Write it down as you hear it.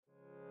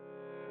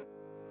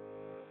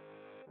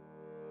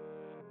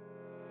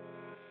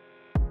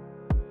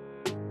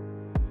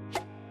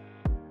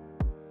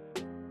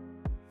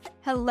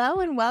Hello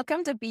and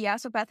welcome to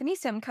BS with Bethany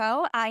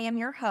Simcoe. I am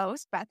your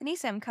host, Bethany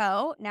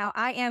Simcoe. Now,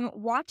 I am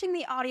watching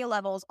the audio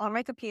levels on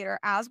my computer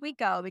as we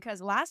go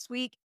because last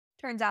week,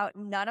 turns out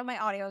none of my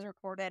audio is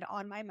recorded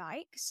on my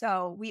mic.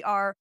 So we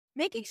are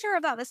making sure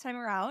of that this time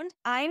around.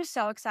 I'm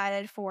so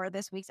excited for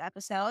this week's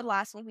episode.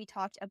 Last week, we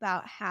talked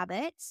about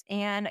habits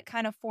and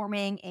kind of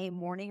forming a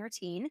morning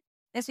routine.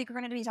 This week, we're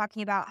going to be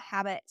talking about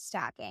habit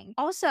stacking.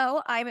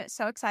 Also, I'm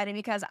so excited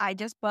because I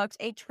just booked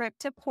a trip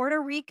to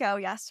Puerto Rico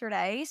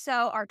yesterday.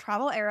 So our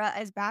travel era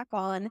is back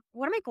on.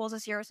 One of my goals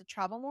this year was to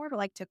travel more to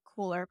to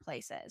cooler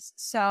places.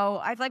 So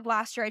I've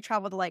last year I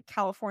traveled to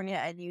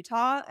California and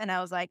Utah, and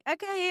I was like,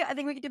 okay, I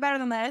think we could do better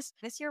than this.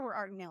 This year we're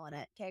already nailing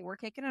it. Okay, we're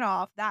kicking it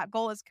off. That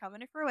goal is coming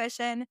to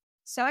fruition.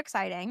 So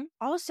exciting.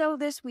 Also,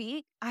 this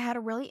week, I had a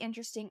really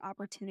interesting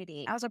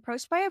opportunity. I was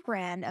approached by a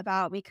brand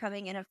about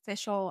becoming an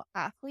official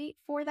athlete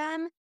for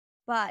them,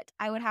 but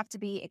I would have to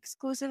be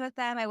exclusive with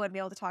them. I wouldn't be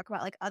able to talk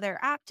about other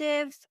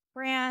active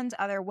brands,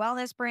 other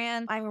wellness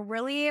brands. I'm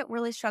really,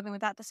 really struggling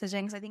with that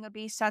decision because I think it would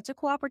be such a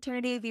cool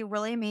opportunity. It'd be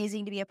really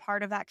amazing to be a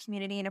part of that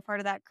community and a part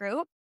of that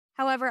group.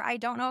 However, I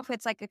don't know if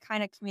it's a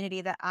kind of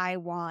community that I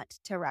want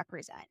to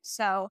represent.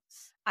 So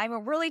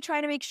I'm really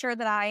trying to make sure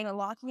that I'm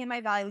locking in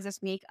my values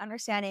this week,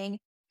 understanding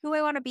who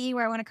I want to be,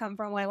 where I want to come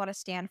from, what I want to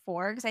stand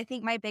for. Because I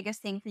think my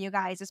biggest thing for you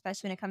guys,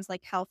 especially when it comes to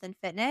health and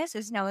fitness,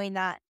 is knowing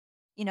that,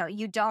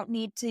 you don't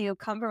need to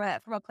come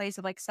from a place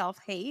of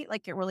self-hate.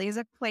 It really is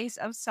a place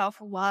of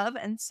self-love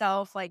and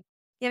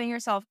giving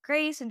yourself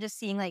grace and just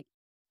seeing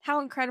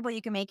how incredible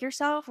you can make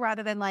yourself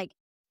rather than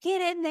get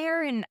in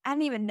there. And I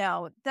don't even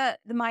know the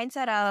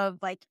mindset of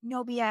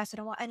no BS. I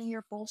don't want any of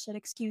your bullshit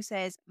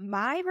excuses.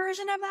 My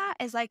version of that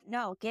is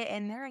no, get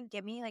in there and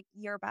give me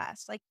your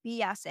best.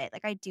 BS it.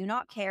 I do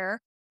not care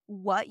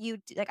what you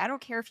do. I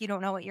don't care if you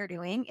don't know what you're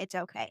doing. It's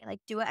okay.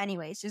 Do it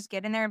anyways. Just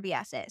get in there and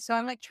BS it. So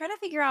I'm trying to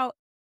figure out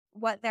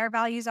what their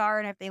values are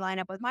and if they line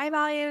up with my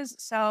values.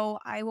 So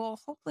I will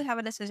hopefully have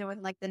a decision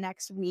within the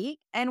next week.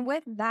 And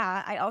with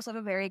that, I also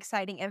have a very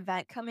exciting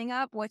event coming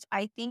up, which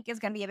I think is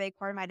going to be a big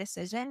part of my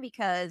decision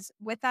because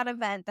with that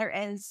event,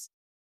 there's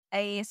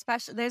a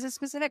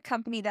specific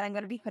company that I'm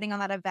going to be putting on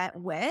that event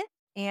with.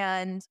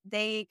 And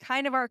they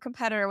kind of are a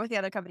competitor with the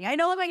other company. I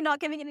know I'm not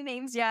giving any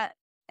names yet.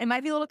 It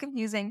might be a little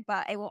confusing,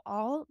 but it will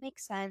all make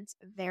sense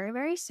very,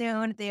 very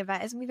soon. The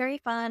event is going to be very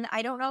fun.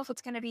 I don't know if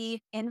it's going to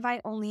be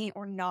invite only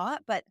or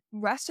not, but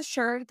rest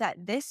assured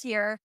that this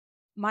year,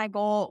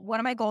 one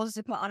of my goals is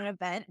to put on an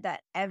event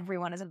that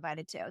everyone is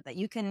invited to, that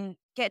you can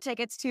get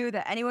tickets to,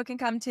 that anyone can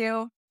come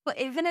to. But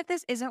even if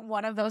this isn't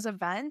one of those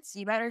events,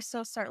 you better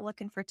still start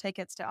looking for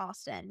tickets to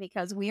Austin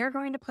because we are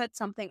going to put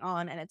something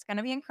on and it's going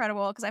to be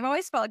incredible because I've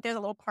always felt like there's a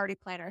little party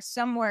planner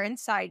somewhere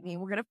inside me.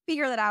 We're going to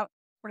figure that out.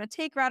 We're going to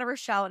take her out of her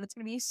shell and it's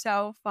going to be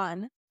so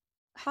fun.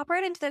 Hop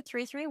right into the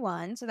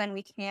 331 so then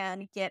we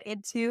can get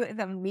into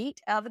the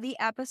meat of the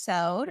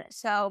episode.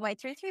 So my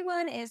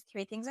 331 is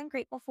three things I'm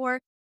grateful for,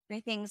 three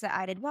things that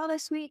I did well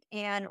this week,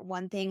 and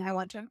one thing I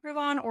want to improve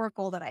on or a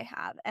goal that I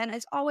have. And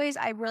as always,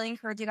 I really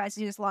encourage you guys to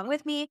do this along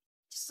with me.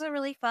 Just a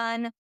really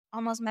fun,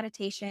 almost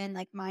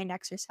meditation, mind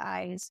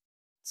exercise.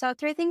 So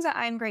three things that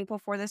I'm grateful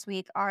for this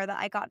week are that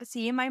I got to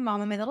see my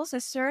mom and my little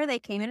sister. They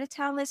came into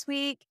town this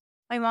week.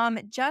 My mom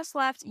just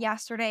left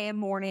yesterday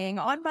morning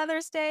on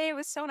Mother's Day. It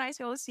was so nice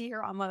to be able to see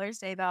her on Mother's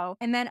Day, though.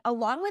 And then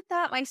along with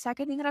that, my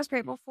second thing that I was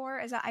grateful for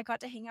is that I got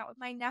to hang out with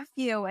my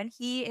nephew, and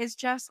he is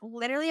just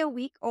literally a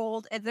week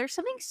old. And there's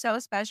something so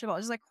special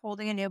about just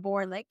holding a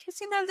newborn,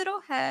 kissing their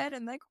little head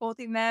and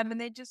holding them. And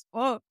they just,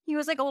 oh, he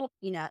was like a little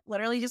peanut,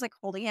 literally just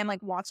holding him,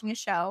 watching a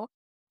show.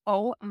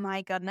 Oh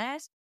my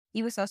goodness.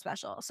 He was so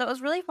special. So it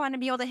was really fun to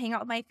be able to hang out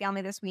with my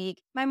family this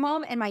week. My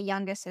mom and my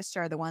youngest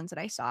sister are the ones that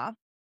I saw.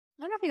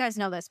 I don't know if you guys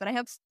know this, but I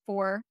have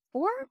four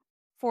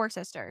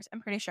sisters.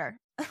 I'm pretty sure.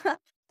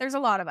 There's a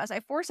lot of us. I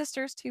have four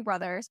sisters, two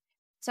brothers.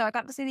 So I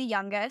got to see the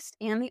youngest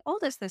and the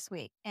oldest this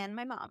week and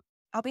my mom.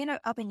 I'll be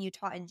up in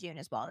Utah in June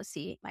as well to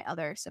see my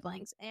other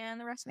siblings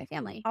and the rest of my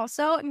family.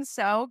 Also, I'm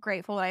so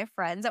grateful that I have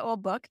friends that will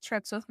book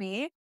trips with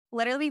me.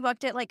 Literally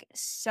booked it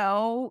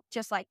so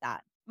just like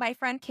that. My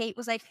friend Kate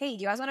was like, hey,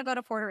 do you guys want to go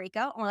to Puerto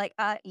Rico? And we're like,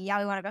 yeah,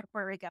 we want to go to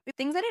Puerto Rico.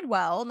 Things I did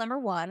well. Number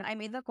one, I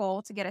made the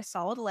goal to get a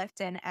solid lift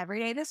in every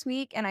day this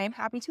week. And I am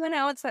happy to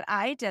announce that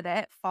I did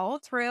it,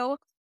 followed through.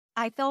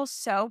 I feel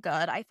so good.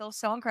 I feel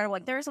so incredible.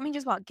 There was something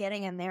just about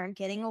getting in there and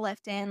getting a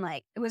lift in.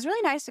 It was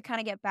really nice to kind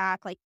of get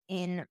back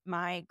in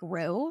my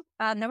groove.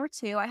 Number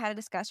two, I had a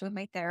discussion with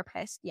my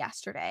therapist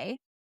yesterday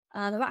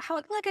about how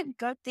it's a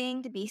good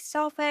thing to be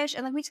selfish.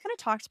 And we just kind of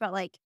talked about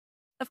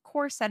of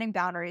course, setting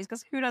boundaries,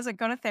 because who doesn't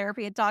go to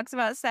therapy? It talks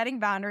about setting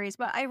boundaries.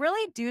 But I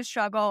really do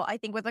struggle, I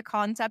think, with the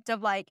concept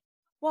of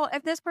well,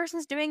 if this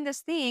person's doing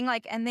this thing,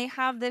 and they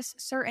have this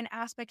certain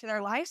aspect of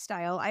their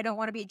lifestyle, I don't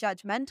want to be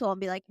judgmental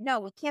and be like, no,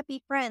 we can't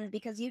be friends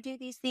because you do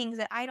these things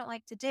that I don't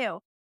like to do.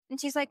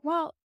 And she's like,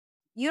 well,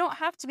 you don't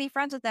have to be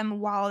friends with them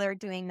while they're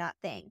doing that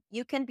thing.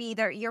 You can be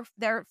their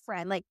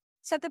friend.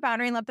 Set the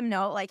boundary and let them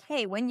know,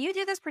 hey, when you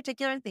do this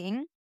particular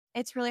thing,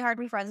 it's really hard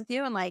to be friends with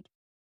you. And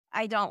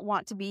I don't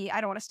want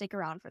to stick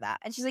around for that.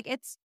 And she's like,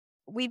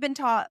 we've been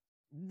taught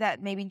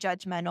that maybe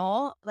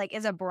judgmental, like,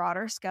 is a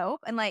broader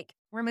scope. And like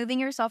removing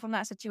yourself from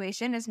that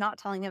situation is not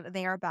telling them that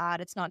they are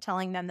bad. It's not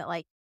telling them that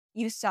like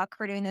you suck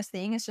for doing this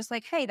thing. It's just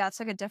like, hey, that's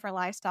like a different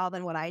lifestyle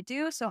than what I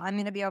do. So I'm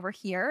going to be over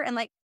here. And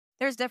like,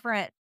 there's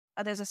different,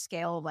 there's a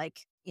scale of like,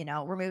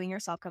 removing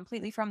yourself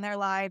completely from their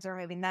lives or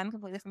removing them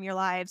completely from your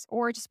lives,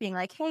 or just being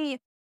like, hey,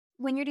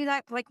 when you do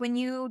that, like when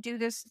you do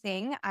this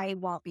thing, I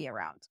won't be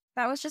around.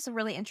 That was just a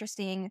really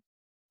interesting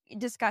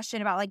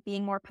discussion about like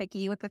being more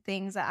picky with the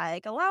things that I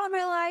like allow in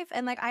my life.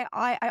 And like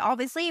I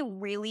obviously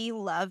really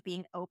love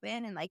being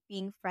open and like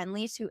being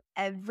friendly to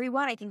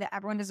everyone. I think that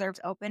everyone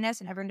deserves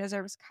openness and everyone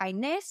deserves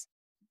kindness.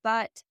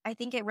 But I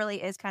think it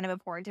really is kind of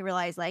important to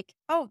realize like,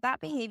 oh,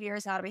 that behavior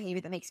is not a behavior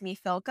that makes me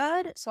feel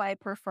good. So I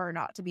prefer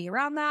not to be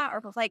around that.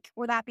 Or if, like,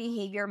 or that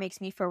behavior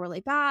makes me feel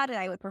really bad. And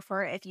I would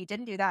prefer if you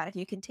didn't do that, if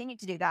you continue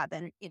to do that,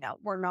 then,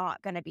 we're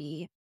not going to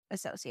be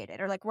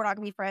associated, or like, we're not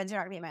going to be friends. You're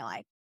not going to be in my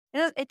life.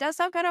 It does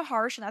sound kind of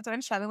harsh, and that's what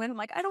I'm struggling with. I'm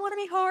like, I don't want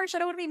to be harsh. I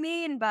don't want to be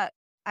mean, but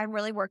I'm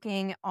really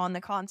working on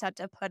the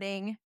concept of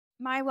putting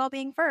my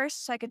well-being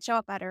first so I could show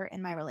up better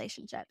in my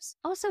relationships.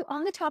 Also,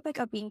 on the topic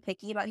of being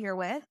picky about who you're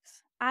with,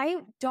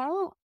 I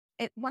don't,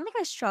 one thing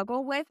I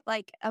struggle with,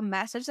 like a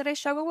message that I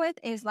struggle with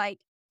is like,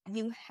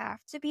 you have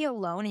to be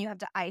alone and you have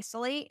to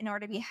isolate in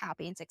order to be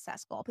happy and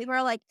successful. People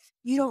are like,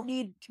 you don't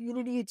need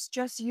community. It's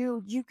just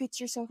you. You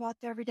get yourself out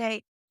there every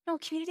day. No,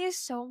 community is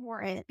so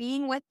important.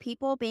 Being with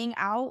people, being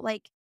out,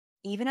 like,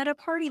 even at a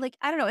party, like,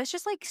 I don't know, it's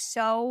just like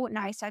so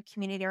nice to have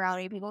community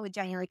around you, people who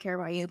genuinely care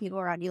about you, people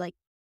around you. Like,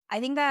 I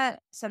think that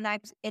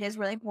sometimes it is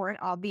really important,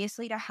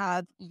 obviously, to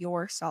have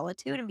your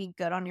solitude and be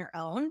good on your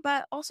own,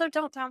 but also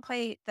don't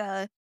downplay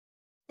the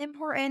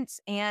importance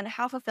and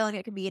how fulfilling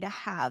it can be to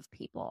have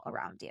people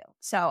around you.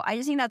 So I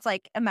just think that's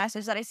like a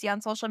message that I see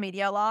on social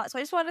media a lot. So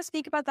I just wanted to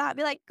speak about that.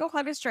 Be like, go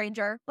hug a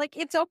stranger. Like,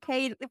 it's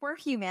okay. We're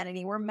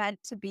humanity. We're meant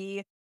to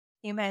be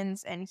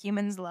humans, and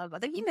humans love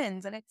other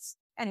humans. And it's,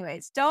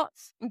 anyways, don't,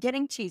 I'm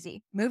getting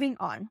cheesy. Moving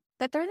on.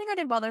 The third thing I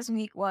did well this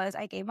week was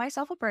I gave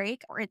myself a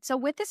break. So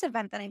with this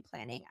event that I'm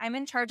planning, I'm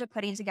in charge of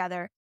putting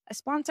together a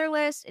sponsor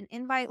list, an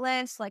invite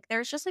list. Like,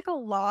 there's just like a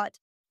lot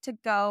to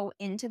go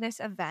into this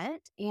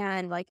event,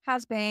 and like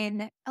has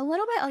been a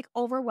little bit like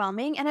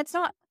overwhelming. And it's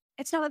not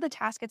that the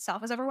task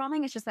itself is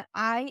overwhelming. It's just that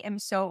I am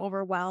so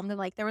overwhelmed, and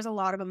like there was a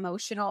lot of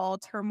emotional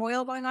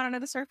turmoil going on under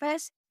the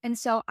surface. And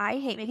so I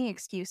hate making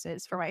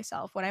excuses for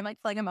myself when I'm like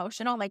feeling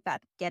emotional. I'm like,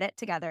 that, get it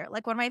together.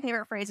 Like, one of my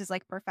favorite phrases,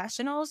 like,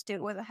 professionals do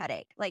it with a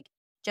headache. Like,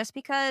 just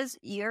because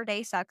your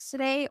day sucks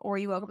today, or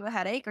you woke up with a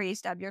headache, or you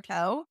stubbed your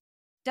toe,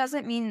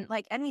 doesn't mean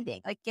like anything.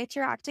 Like, get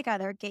your act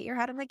together, get your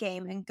head in the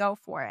game and go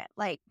for it.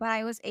 Like, but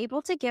I was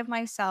able to give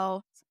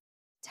myself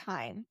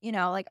time,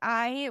 like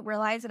I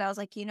realized that I was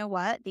like, you know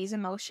what? These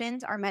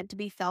emotions are meant to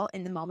be felt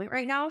in the moment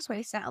right now. So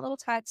I sent a little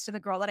text to the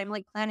girl that I'm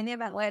like planning the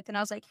event with. And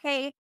I was like,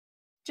 hey,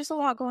 just a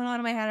lot going on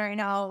in my head right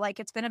now. Like,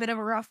 it's been a bit of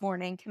a rough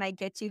morning. Can I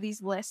get you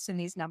these lists and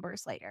these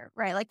numbers later?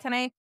 Right. Like, can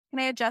I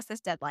adjust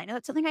this deadline? And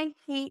that's something I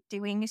hate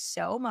doing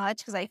so much,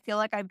 because I feel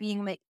like I'm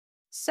being like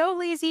so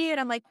lazy, and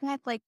I'm like,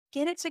 Beth, like,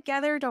 get it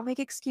together. Don't make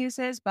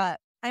excuses. But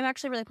I'm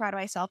actually really proud of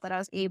myself that I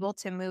was able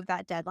to move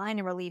that deadline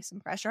and relieve some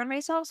pressure on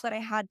myself so that I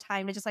had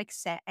time to just like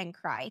sit and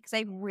cry, because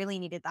I really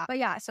needed that. But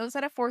yeah, so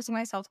instead of forcing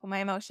myself to put my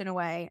emotion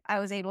away, I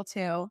was able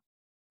to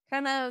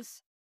kind of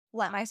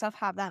let myself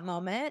have that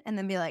moment and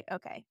then be like,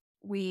 okay,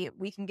 we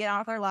can get on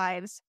with our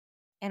lives,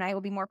 and I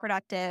will be more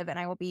productive, and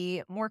I will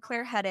be more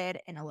clear-headed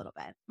in a little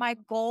bit. My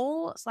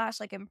goal slash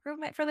like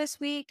improvement for this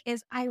week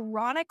is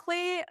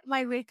ironically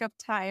my wake up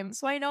time.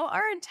 So I know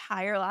our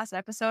entire last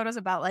episode was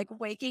about like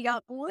waking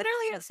up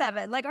literally at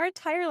 7. Like, our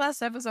entire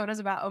last episode is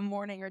about a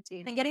morning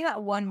routine and getting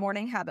that one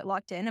morning habit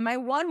locked in. And my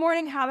one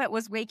morning habit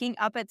was waking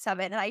up at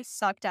 7, and I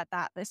sucked at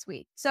that this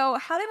week. So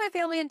having my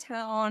family in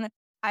town,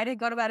 I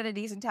didn't go to bed at a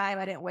decent time.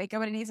 I didn't wake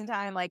up at a decent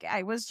time. Like,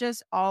 I was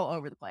just all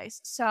over the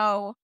place.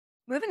 So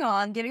moving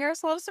on, giving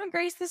ourselves some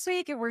grace this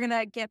week, and we're going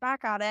to get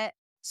back at it.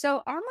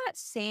 So on that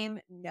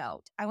same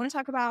note, I want to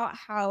talk about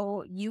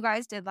how you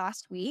guys did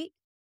last week.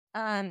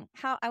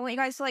 How I want you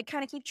guys to like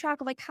kind of keep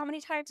track of like, how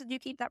many times did you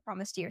keep that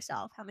promise to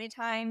yourself? How many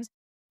times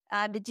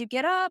did you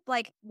get up?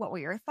 Like, what were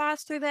your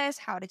thoughts through this?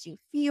 How did you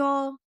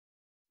feel?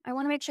 I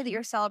want to make sure that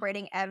you're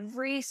celebrating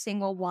every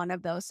single one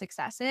of those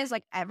successes.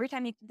 Like, every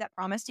time you keep that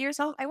promise to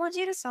yourself, I want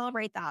you to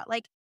celebrate that.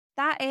 Like,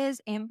 that is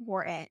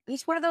important.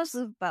 Each one of those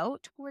is a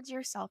vote towards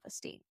your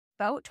self-esteem,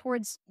 vote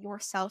towards your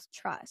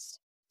self-trust.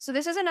 So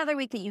this is another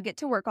week that you get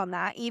to work on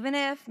that. Even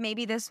if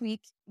maybe this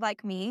week,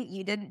 like me,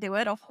 you didn't do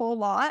it a whole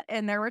lot,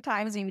 and there were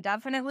times when you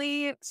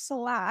definitely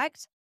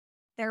slacked,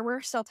 there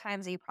were still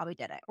times that you probably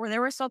did it. Or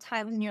there were still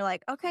times when you're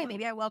like, okay,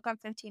 maybe I woke up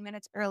 15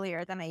 minutes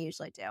earlier than I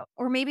usually do.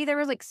 Or maybe there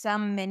was like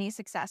some mini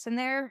success in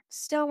there.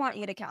 Still want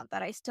you to count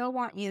that. I still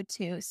want you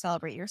to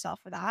celebrate yourself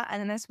for that.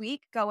 And then this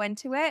week, go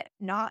into it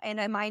not in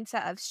a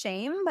mindset of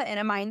shame, but in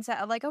a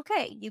mindset of like,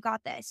 okay, you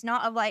got this.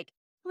 Not of like,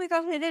 oh my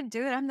gosh, I didn't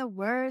do it, I'm the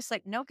worst.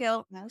 Like, no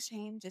guilt, no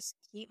shame. Just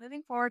keep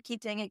moving forward,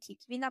 keep doing it, keep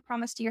keeping that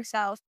promise to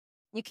yourself.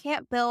 You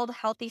can't build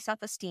healthy self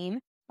esteem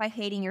by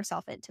hating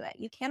yourself into it.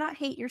 You cannot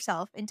hate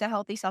yourself into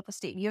healthy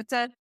self-esteem. You have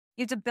to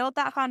You have to build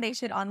that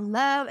foundation on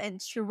love and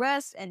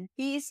trust and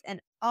peace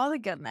and all the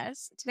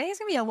goodness. Today is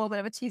going to be a little bit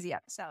of a cheesy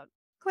episode,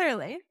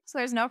 clearly. So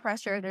there's no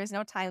pressure. There's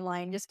no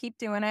timeline. Just keep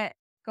doing it.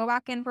 Go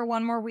back in for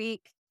one more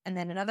week and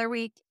then another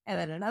week and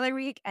then another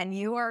week. And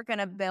you are going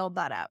to build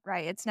that up,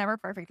 right? It's never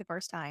perfect the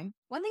first time.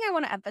 One thing I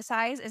want to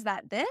emphasize is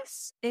that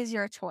this is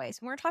your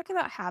choice. When we're talking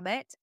about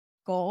habit,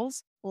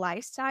 goals,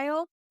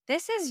 lifestyle,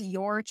 this is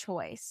your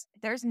choice.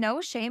 There's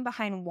no shame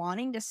behind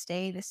wanting to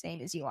stay the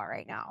same as you are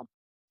right now.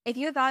 If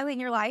you evaluate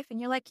your life and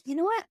you're like, you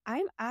know what?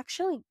 I'm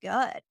actually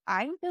good.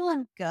 I'm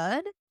feeling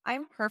good.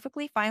 I'm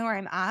perfectly fine where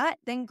I'm at,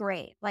 then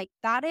great. Like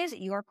that is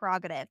your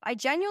prerogative. I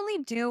genuinely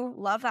do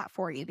love that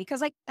for you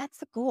because like that's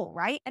the goal,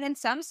 right? And in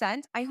some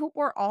sense, I hope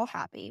we're all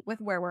happy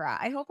with where we're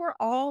at. I hope we're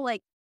all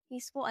like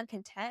peaceful and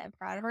content and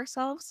proud of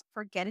ourselves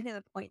for getting to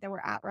the point that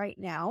we're at right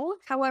now.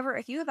 However,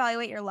 if you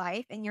evaluate your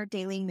life and your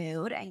daily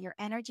mood and your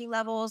energy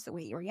levels, the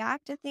way you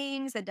react to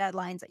things, the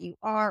deadlines that you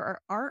are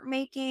or aren't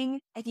making,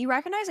 if you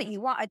recognize that you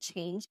want a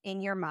change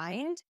in your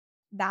mind,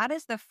 that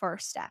is the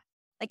first step.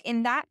 Like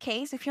in that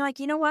case, if you're like,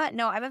 you know what?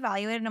 No, I've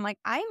evaluated and I'm like,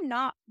 I'm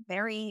not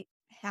very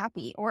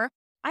happy or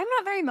I'm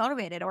not very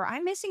motivated or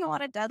I'm missing a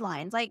lot of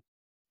deadlines. Like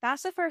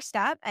that's the first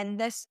step. And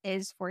this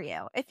is for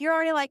you. If you're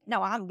already like,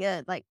 no, I'm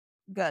good, like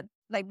good,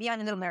 like be on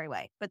your little merry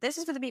way. But this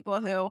is for the people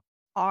who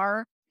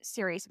are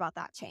serious about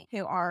that change,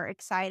 who are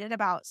excited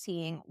about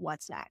seeing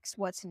what's next,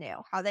 what's new,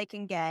 how they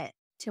can get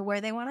to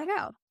where they want to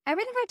go.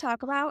 Everything I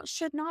talk about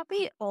should not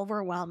be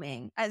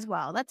overwhelming as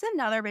well. That's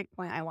another big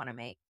point I want to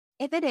make.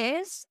 If it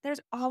is, there's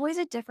always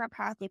a different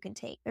path you can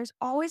take. There's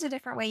always a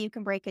different way you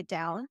can break it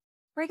down.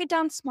 Break it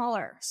down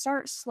smaller,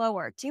 start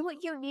slower, do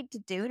what you need to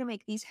do to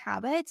make these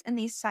habits and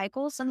these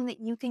cycles something that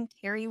you can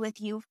carry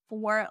with you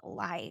for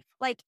life.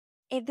 Like,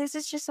 if this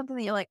is just something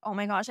that you're like, oh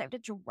my gosh, I have to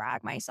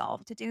drag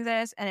myself to do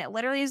this, and it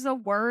literally is the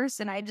worst,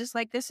 and I just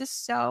like, this is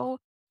so,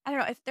 I don't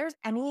know, if there's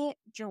any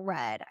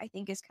dread, I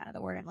think is kind of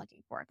the word I'm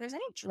looking for. If there's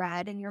any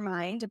dread in your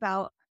mind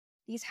about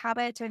these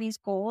habits or these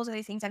goals or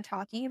these things I'm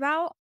talking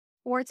about,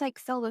 or it's like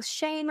filled with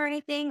shame or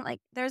anything, like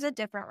there's a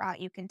different route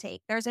you can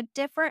take. There's a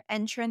different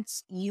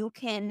entrance you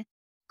can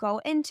go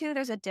into.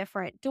 There's a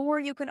different door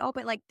you can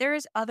open. Like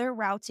there's other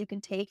routes you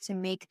can take to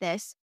make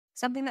this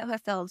something that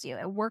fulfills you.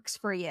 It works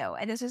for you.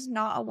 And this is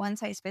not a one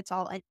size fits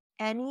all in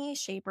any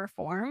shape or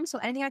form. So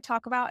anything I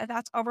talk about, if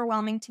that's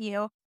overwhelming to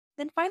you,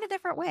 then find a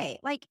different way.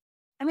 Like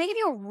I'm going to give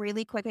you a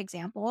really quick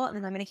example and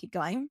then I'm going to keep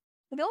going.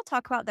 When people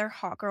talk about their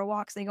hot girl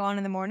walks they go on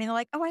in the morning, they're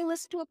like, oh, I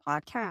listen to a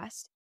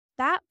podcast.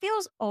 That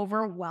feels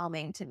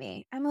overwhelming to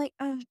me. I'm like,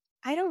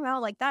 I don't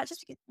know. Like that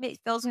just it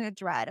fills me with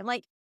dread. I'm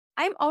like,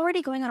 I'm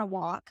already going on a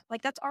walk.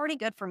 Like that's already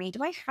good for me.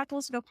 Do I have to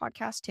listen to a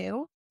podcast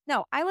too?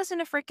 No, I listen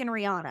to freaking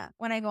Rihanna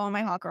when I go on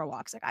my hot girl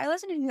walks. Like I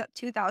listen to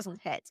 2000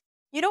 hits.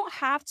 You don't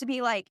have to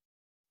be like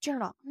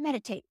journal,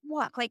 meditate,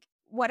 walk, like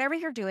whatever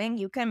you're doing,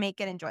 you can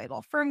make it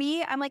enjoyable. For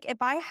me, I'm like,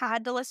 if I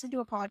had to listen to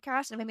a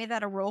podcast and I made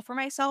that a rule for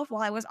myself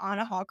while I was on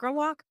a hot girl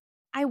walk,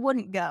 I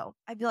wouldn't go.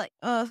 I'd be like,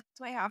 ugh,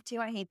 do I have to?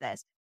 I hate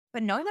this.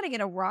 But knowing that I get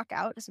to rock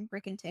out to some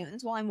freaking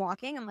tunes while I'm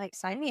walking, I'm like,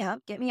 sign me up,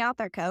 get me out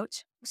there,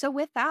 coach. So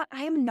with that,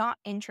 I am not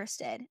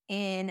interested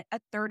in a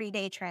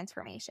 30-day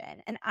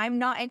transformation. And I'm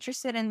not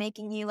interested in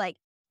making you like,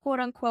 quote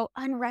unquote,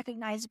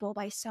 unrecognizable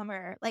by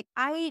summer. Like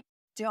I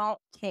don't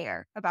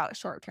care about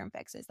short-term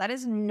fixes. That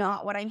is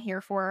not what I'm here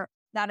for.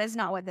 That is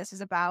not what this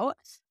is about.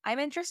 I'm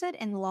interested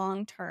in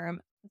long-term,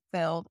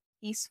 fulfilled,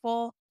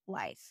 peaceful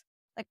life.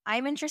 Like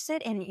I'm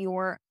interested in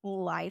your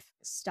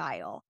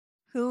lifestyle,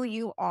 who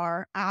you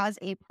are as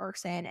a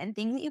person and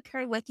things that you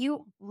carry with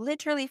you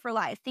literally for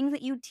life, things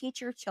that you teach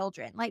your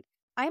children. Like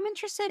I'm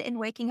interested in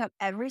waking up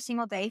every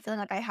single day feeling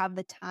like I have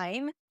the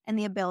time and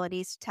the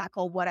abilities to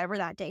tackle whatever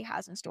that day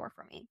has in store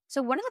for me.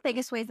 So one of the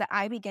biggest ways that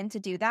I begin to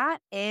do that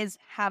is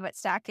habit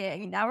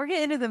stacking. Now we're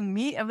getting into the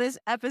meat of this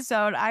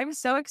episode. I'm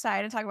so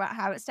excited to talk about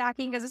habit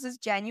stacking because this is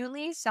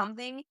genuinely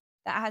something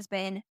that has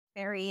been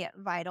very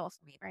vital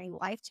for me, very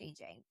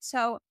life-changing.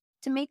 So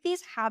to make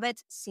these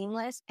habits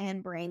seamless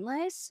and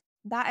brainless,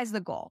 that is the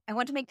goal. I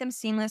want to make them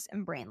seamless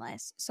and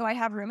brainless. So I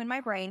have room in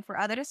my brain for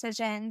other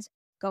decisions,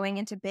 going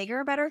into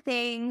bigger, better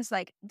things.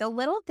 Like the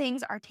little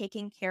things are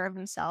taking care of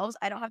themselves.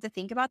 I don't have to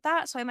think about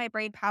that. So I have my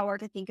brain power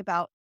to think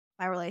about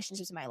my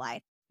relationships in my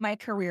life, my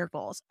career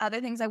goals,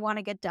 other things I want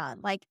to get done.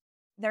 Like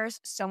there's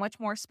so much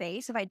more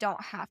space if I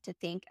don't have to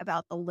think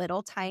about the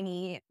little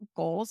tiny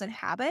goals and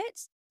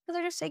habits because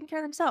they're just taking care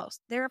of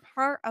themselves. They're a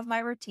part of my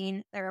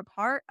routine. They're a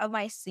part of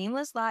my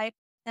seamless life.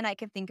 And I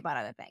can think about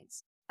other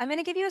things. I'm going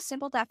to give you a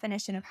simple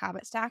definition of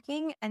habit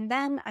stacking, and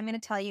then I'm going to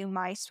tell you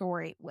my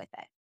story with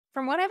it.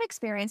 From what I've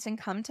experienced and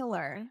come to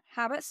learn,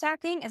 habit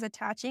stacking is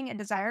attaching a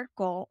desired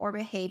goal or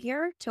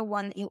behavior to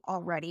one that you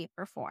already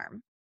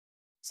perform.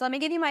 So let me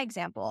give you my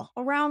example.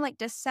 Around like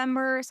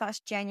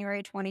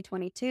December/January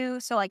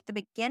 2022, so like the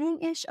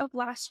beginning-ish of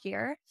last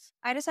year,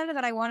 I decided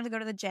that I wanted to go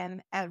to the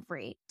gym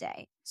every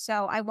day.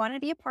 So I wanted to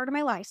be a part of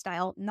my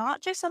lifestyle,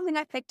 not just something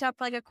I picked up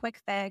like a quick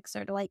fix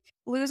or to like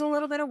lose a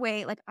little bit of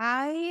weight. Like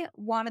I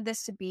wanted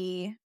this to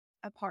be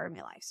a part of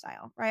my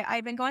lifestyle, right?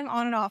 I've been going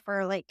on and off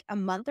for like a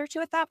month or two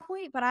at that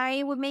point, but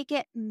I would make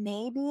it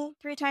maybe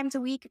 3 times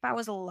a week if I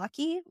was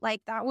lucky.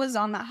 Like that was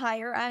on the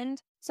higher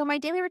end. So my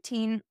daily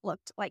routine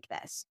looked like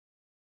this: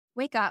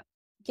 wake up,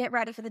 get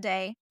ready for the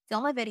day,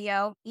 film a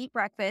video, eat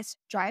breakfast,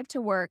 drive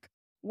to work,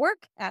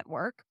 work at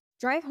work,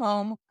 drive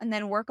home, and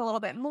then work a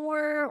little bit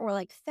more or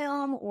like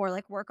film or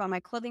like work on my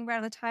clothing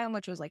brand at the time,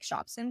 which was like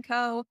Shops and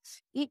Co.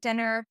 Eat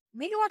dinner,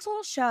 maybe watch a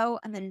little show,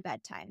 and then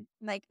bedtime.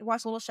 Like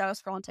watch a little show,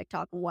 scroll on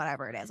TikTok,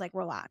 whatever it is, like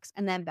relax,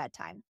 and then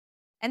bedtime.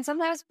 And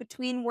sometimes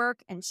between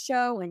work and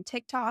show and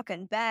TikTok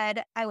and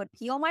bed, I would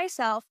peel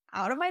myself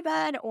out of my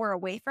bed or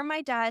away from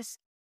my desk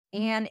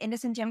and into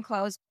some gym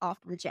clothes off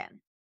to the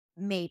gym.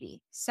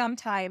 Maybe.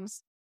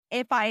 Sometimes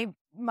if I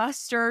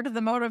mustered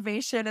the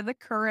motivation and the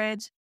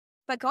courage.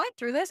 But going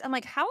through this, I'm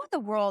like, how in the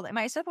world am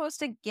I supposed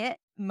to get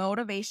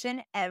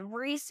motivation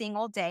every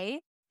single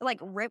day to like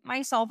rip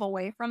myself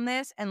away from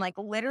this and like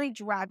literally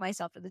drag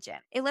myself to the gym?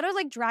 It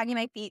literally like dragging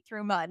my feet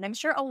through mud. And I'm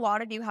sure a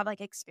lot of you have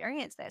like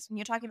experienced this. When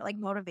you're talking about like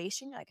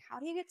motivation, you're like, how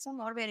do you get so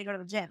motivated to go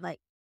to the gym? Like,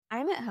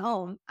 I'm at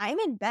home, I'm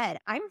in bed,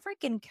 I'm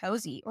freaking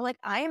cozy, or like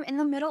I am in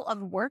the middle of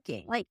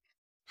working. Like,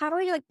 how do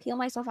I like peel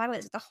myself out of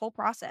this? The whole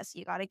process.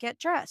 You got to get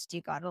dressed.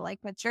 You got to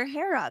like put your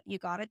hair up. You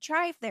got to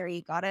drive there.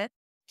 You got to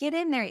get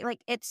in there.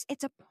 Like it's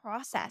a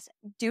process.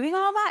 Doing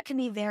all that can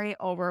be very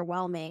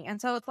overwhelming.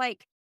 And so it's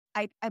like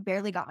I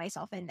barely got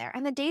myself in there.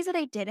 And the days that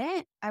I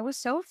didn't, I was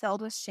so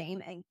filled with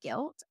shame and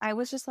guilt. I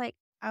was just like,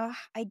 oh,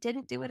 I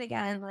didn't do it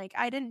again. Like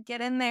I didn't get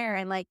in there.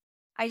 And like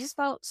I just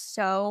felt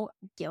so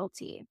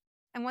guilty.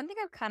 And one thing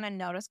I've kind of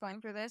noticed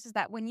going through this is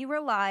that when you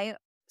rely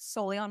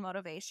solely on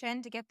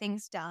motivation to get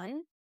things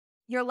done,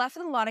 you're left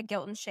with a lot of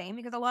guilt and shame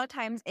because a lot of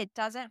times it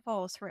doesn't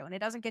follow through and it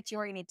doesn't get you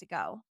where you need to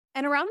go.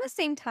 And around the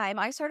same time,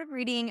 I started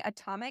reading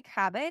Atomic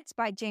Habits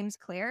by James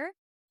Clear.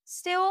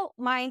 Still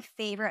my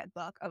favorite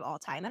book of all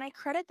time. And I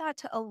credit that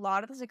to a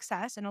lot of the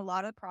success and a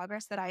lot of the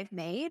progress that I've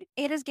made.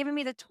 It has given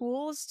me the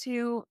tools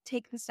to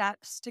take the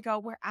steps to go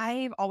where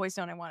I've always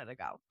known I wanted to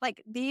go.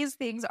 Like these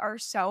things are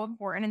so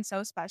important and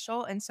so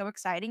special and so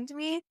exciting to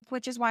me,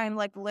 which is why I'm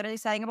like literally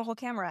setting up a whole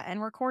camera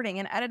and recording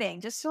and editing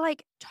just to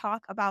like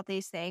talk about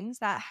these things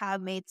that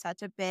have made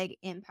such a big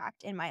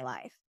impact in my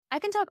life. I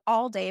can talk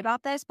all day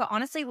about this, but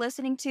honestly,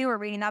 listening to or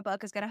reading that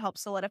book is going to help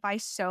solidify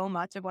so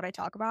much of what I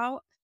talk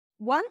about.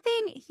 One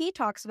thing he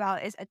talks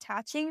about is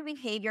attaching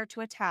behavior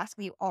to a task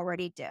we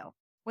already do,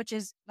 which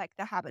is like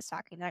the habit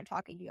stacking that I'm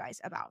talking to you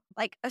guys about.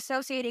 Like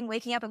associating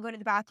waking up and going to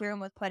the bathroom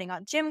with putting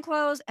on gym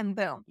clothes, and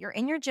boom, you're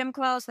in your gym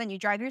clothes, then you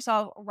drive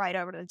yourself right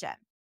over to the gym.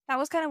 That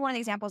was kind of one of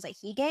the examples that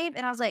he gave.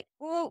 And I was like,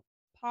 oh,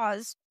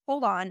 pause,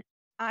 hold on.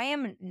 I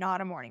am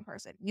not a morning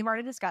person. You've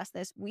already discussed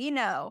this. We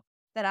know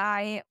that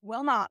I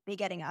will not be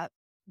getting up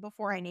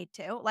before I need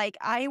to. Like,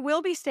 I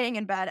will be staying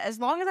in bed as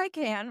long as I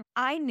can.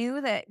 I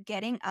knew that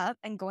getting up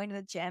and going to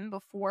the gym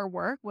before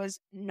work was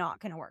not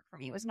going to work for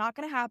me. It was not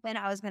going to happen.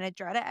 I was going to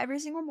dread it every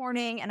single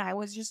morning and I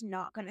was just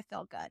not going to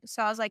feel good.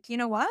 So I was like, you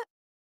know what?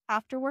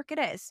 After work it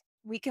is.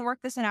 We can work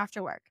this in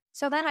after work.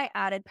 So then I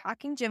added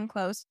packing gym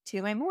clothes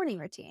to my morning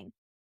routine.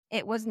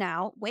 It was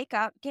now wake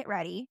up, get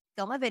ready,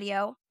 film a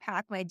video,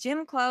 pack my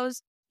gym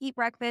clothes, eat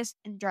breakfast,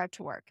 and drive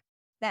to work.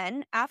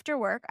 Then after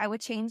work, I would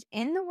change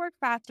in the work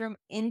bathroom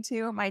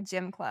into my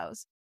gym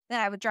clothes.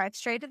 Then I would drive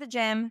straight to the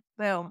gym.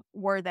 Boom,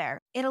 we're there.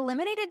 It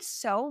eliminated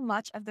so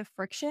much of the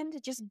friction to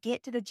just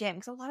get to the gym.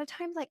 Because a lot of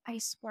times, like, I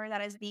swear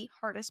that is the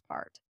hardest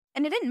part.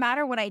 And it didn't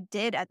matter what I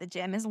did at the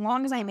gym as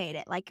long as I made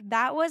it. Like,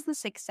 that was the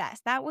success.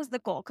 That was the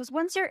goal. Because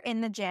once you're in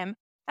the gym,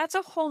 that's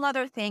a whole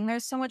nother thing.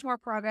 There's so much more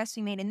progress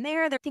we made in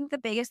there. I think the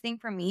biggest thing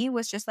for me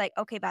was just like,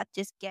 okay, Beth,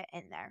 just get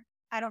in there.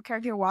 I don't care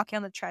if you're walking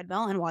on the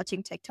treadmill and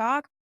watching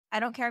TikTok. I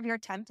don't care if you're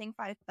attempting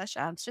 5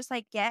 push-ups, just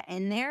like get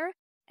in there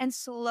and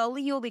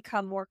slowly you'll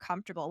become more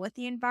comfortable with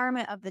the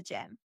environment of the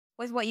gym,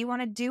 with what you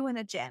want to do in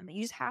the gym.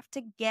 You just have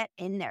to get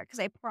in there because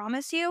I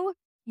promise you,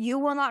 you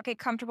will not get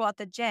comfortable at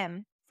the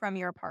gym from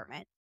your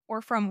apartment or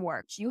from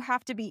work. You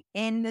have to be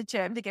in the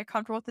gym to get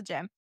comfortable with the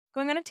gym.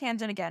 Going on a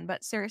tangent again,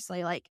 but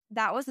seriously, like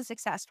that was the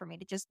success for me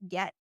to just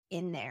get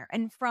in there.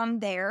 And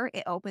from there,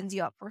 it opens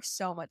you up for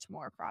so much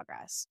more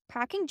progress.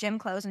 Packing gym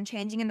clothes and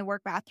changing in the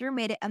work bathroom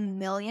made it a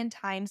million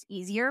times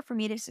easier for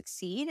me to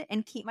succeed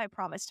and keep my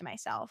promise to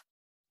myself.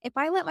 If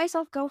I let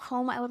myself go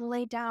home, I would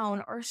lay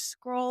down or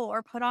scroll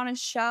or put on a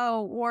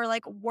show or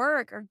like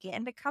work or get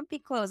into comfy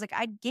clothes. Like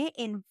I'd get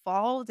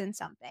involved in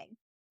something.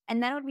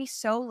 And then it would be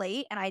so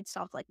late and I'd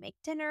still have to like make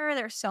dinner.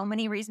 There's so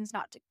many reasons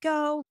not to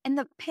go. And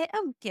the pit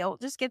of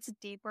guilt just gets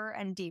deeper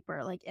and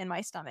deeper, like in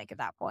my stomach at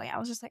that point. I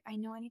was just like, I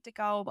know I need to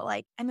go, but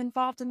like I'm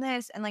involved in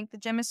this and like the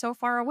gym is so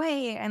far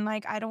away and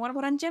like I don't want to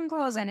put on gym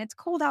clothes and it's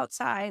cold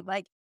outside.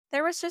 Like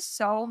there was just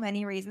so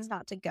many reasons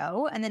not to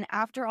go. And then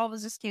after all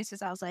those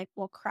excuses, I was like,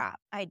 well, crap,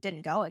 I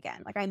didn't go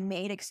again. Like I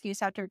made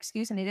excuse after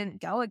excuse and I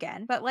didn't go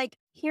again. But like,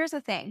 here's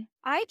the thing.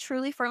 I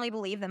truly firmly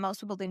believe that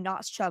most people do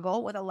not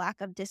struggle with a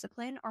lack of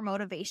discipline or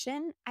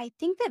motivation. I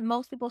think that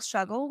most people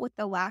struggle with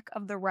the lack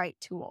of the right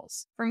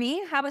tools. For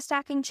me, habit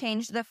stacking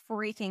changed the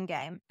freaking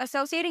game.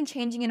 Associating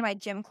changing into my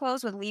gym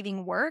clothes with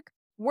leaving work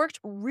worked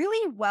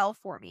really well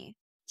for me.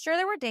 Sure,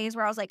 there were days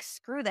where I was like,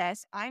 screw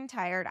this, I'm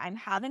tired, I'm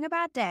having a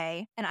bad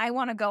day, and I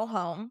want to go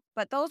home.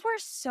 But those were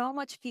so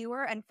much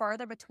fewer and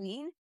farther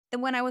between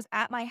than when I was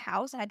at my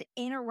house and had to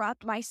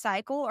interrupt my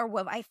cycle or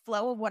my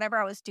flow of whatever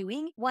I was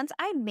doing. Once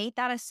I made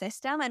that a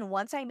system and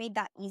once I made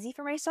that easy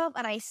for myself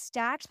and I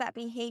stacked that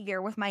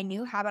behavior with my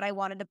new habit I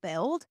wanted to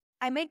build,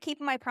 I made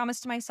keeping my promise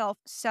to myself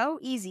so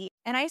easy,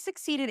 and I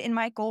succeeded in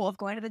my goal of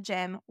going to the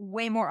gym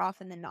way more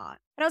often than not.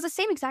 And I was the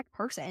same exact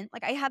person.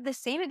 Like, I had the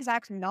same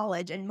exact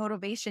knowledge and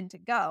motivation to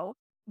go,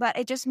 but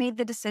it just made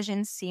the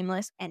decision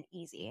seamless and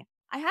easy.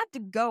 I had to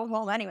go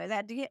home anyways. I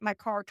had to get my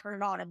car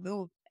turned on and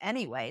move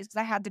anyways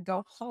because I had to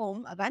go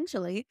home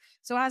eventually.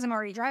 So as I'm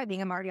already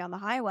driving, I'm already on the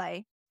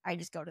highway. I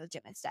just go to the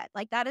gym instead.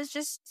 Like, that is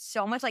just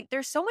so much, like,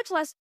 there's so much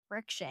less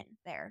friction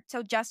there.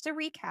 So just to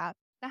recap,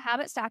 the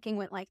habit stacking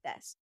went like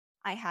this.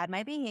 I had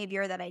my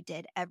behavior that I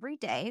did every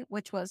day,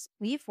 which was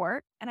leave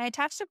work, and I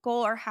attached a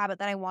goal or habit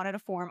that I wanted to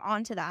form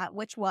onto that,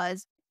 which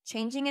was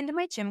changing into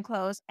my gym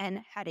clothes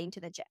and heading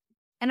to the gym.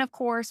 And of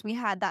course, we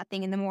had that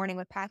thing in the morning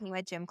with packing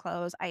my gym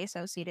clothes. I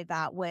associated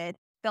that with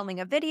filming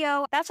a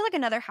video. That's like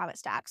another habit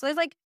stack. So there's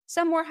like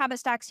some more habit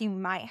stacks you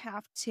might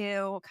have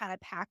to kind of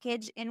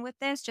package in with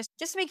this just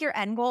to make your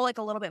end goal like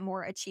a little bit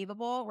more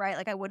achievable, right?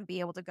 Like, I wouldn't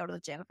be able to go to the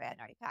gym if I hadn't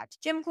already packed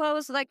gym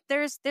clothes. Like,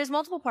 there's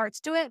multiple parts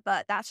to it,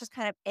 but that's just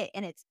kind of it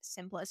in its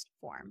simplest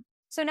form.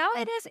 So now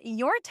it is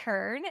your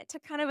turn to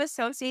kind of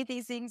associate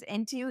these things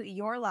into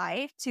your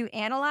life, to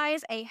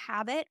analyze a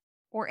habit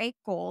or a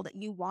goal that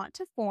you want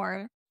to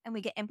form, and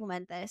we can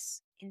implement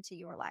this into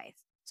your life.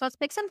 So let's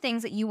pick some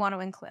things that you want to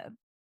include.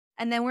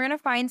 And then we're going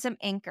to find some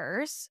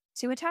anchors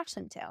to attach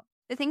them to.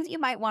 The things that you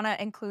might want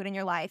to include in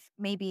your life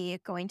may be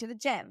going to the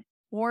gym,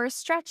 or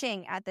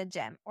stretching at the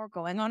gym, or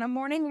going on a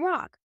morning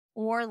walk,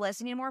 or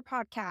listening to more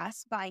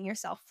podcasts, buying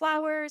yourself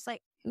flowers.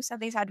 Like, who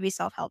said these had to be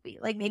self-helpy?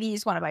 Like, maybe you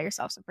just want to buy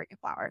yourself some freaking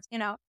flowers,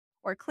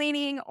 or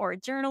cleaning or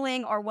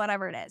journaling or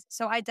whatever it is.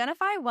 So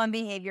identify one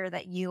behavior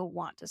that you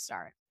want to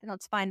start, and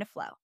let's find a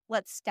flow.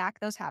 Let's stack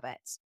those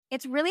habits.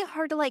 It's really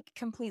hard to like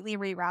completely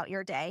reroute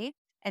your day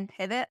and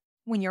pivot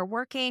when you're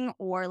working,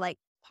 or like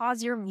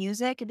pause your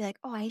music and be like,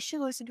 oh, I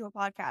should listen to a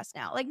podcast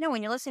now. Like, no,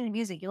 when you're listening to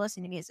music, you're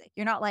listening to music.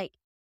 You're not like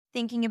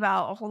thinking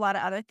about a whole lot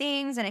of other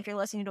things. And if you're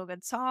listening to a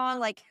good song,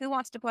 like, who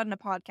wants to put in a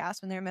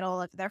podcast when they're in the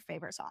middle of their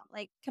favorite song?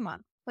 Like, come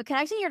on. But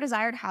connecting your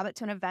desired habit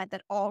to an event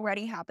that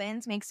already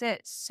happens makes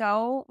it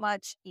so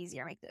much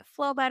easier, makes it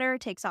flow better,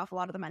 takes off a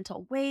lot of the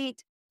mental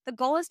weight. The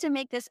goal is to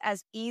make this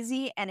as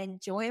easy and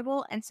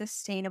enjoyable and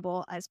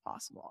sustainable as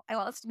possible. I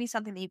want this to be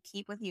something that you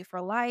keep with you for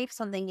life,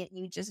 something that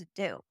you just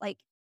do. Like,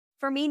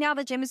 for me now,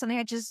 the gym is something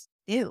I just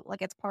do.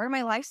 Like, it's part of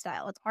my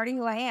lifestyle. It's part of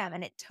who I am.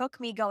 And it took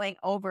me going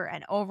over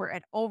and over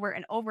and over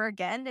and over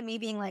again to me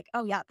being like,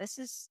 oh yeah, this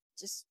is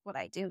just what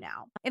I do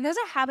now. If there's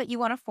a habit you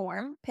want to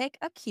form, pick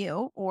a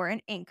cue or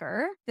an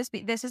anchor. This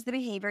is the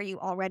behavior you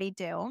already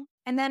do.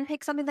 And then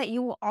pick something that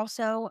you will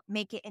also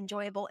make it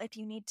enjoyable if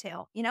you need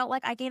to.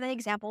 Like, I gave an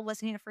example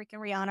listening to freaking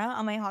Rihanna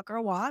on my hot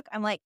girl walk.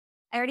 I'm like,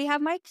 I already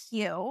have my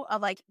cue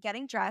of like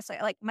getting dressed,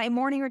 like my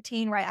morning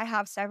routine, right? I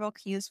have several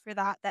cues for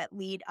that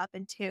lead up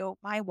into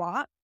my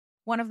walk.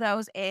 One of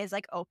those is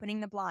like opening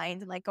the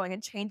blinds and like going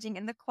and changing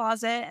in the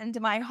closet into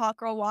my hot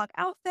girl walk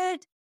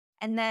outfit.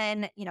 And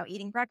then,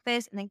 eating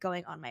breakfast and then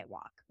going on my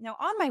walk. Now,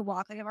 on my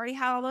walk, like, I've already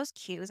had all those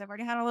cues. I've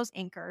already had all those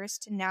anchors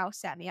to now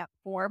set me up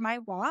for my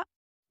walk.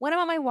 When I'm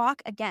on my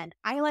walk, again,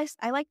 I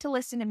like to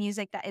listen to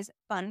music that is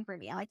fun for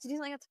me. I like to do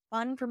something that's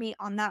fun for me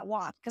on that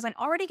walk because I'm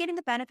already getting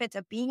the benefits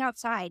of being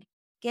outside,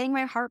 getting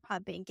my heart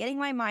pumping, getting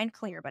my mind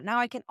clear. But now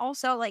I can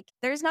also, like,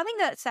 there's nothing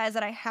that says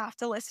that I have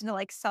to listen to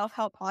like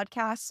self-help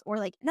podcasts or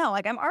like, no,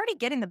 like, I'm already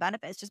getting the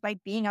benefits just by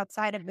being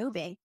outside and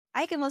moving.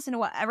 I can listen to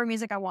whatever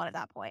music I want at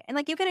that point. And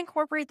like, you can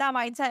incorporate that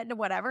mindset into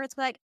whatever. It's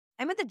like,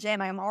 I'm at the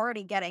gym, I'm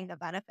already getting the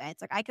benefits.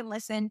 Like, I can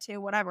listen to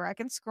whatever. I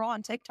can scroll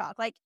on TikTok.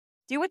 Like,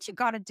 do what you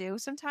got to do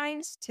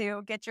sometimes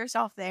to get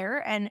yourself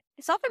there. And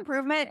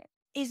self-improvement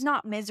is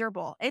not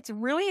miserable. It's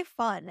really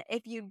fun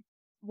if you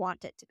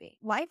want it to be.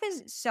 Life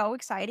is so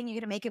exciting. You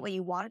get to make it what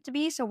you want it to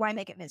be. So why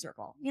make it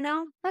miserable?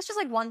 That's just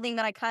like one thing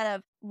that I kind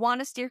of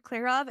want to steer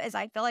clear of is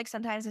I feel like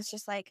sometimes it's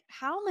just like,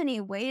 how many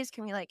ways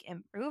can we like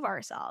improve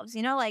ourselves?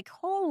 Like,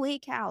 holy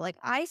cow. Like,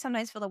 I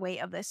sometimes feel the weight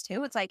of this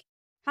too. It's like,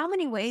 how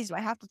many ways do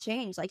I have to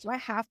change? Like, do I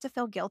have to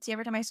feel guilty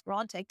every time I scroll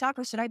on TikTok,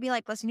 or should I be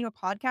like listening to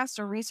a podcast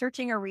or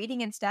researching or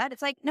reading instead?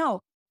 It's like,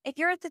 no, if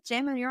you're at the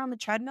gym and you're on the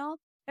treadmill,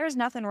 there's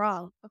nothing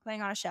wrong with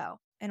putting on a show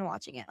and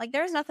watching it. Like,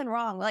 there's nothing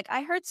wrong. Like,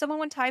 I heard someone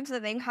one time so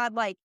they had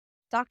like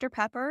Dr.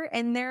 Pepper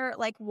in their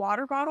like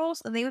water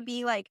bottles, and they would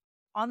be like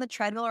on the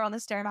treadmill or on the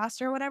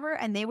Stairmaster or whatever,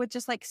 and they would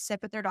just like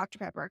sip at their Dr.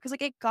 Pepper because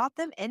like it got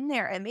them in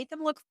there and made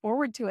them look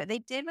forward to it. They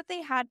did what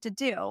they had to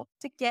do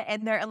to get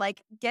in there and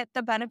like get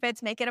the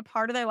benefits, make it a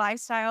part of their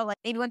lifestyle. Like,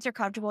 maybe once you're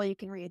comfortable, you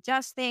can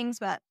readjust things,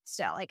 but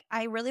still, like,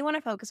 I really want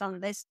to focus on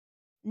this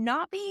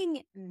not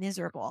being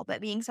miserable,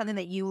 but being something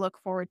that you look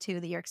forward to,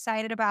 that you're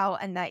excited about,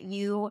 and that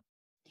you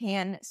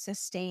can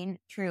sustain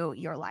through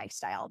your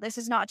lifestyle. This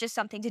is not just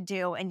something to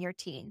do in your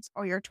teens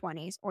or your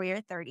 20s or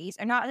your 30s,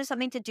 or not just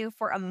something to do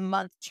for a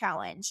month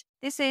challenge.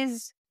 This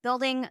is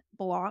building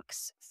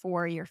blocks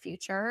for your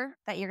future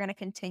that you're going to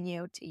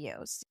continue to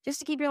use just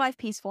to keep your life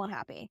peaceful and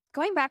happy.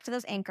 Going back to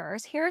those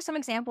anchors, here are some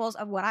examples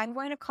of what I'm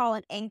going to call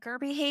an anchor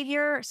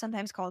behavior,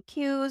 sometimes called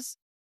cues.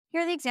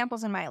 Here are the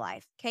examples in my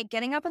life. Okay,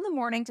 getting up in the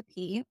morning to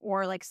pee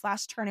or like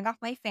slash turning off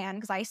my fan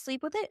because I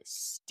sleep with it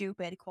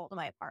stupid cold in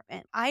my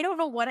apartment. I don't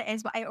know what it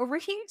is, but I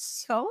overheat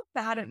so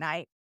bad at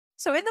night.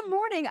 So in the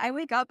morning, I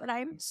wake up and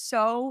I'm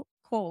so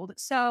cold.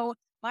 So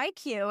my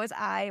cue is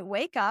I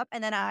wake up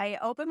and then I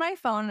open my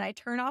phone and I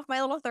turn off my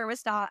little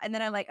thermostat. And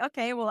then I'm like,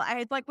 okay, well,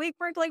 I like wait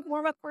for it to like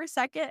warm up for a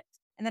second.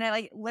 And then I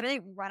like literally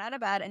run out of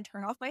bed and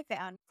turn off my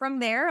fan. From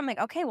there, I'm like,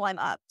 okay, well, I'm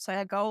up. So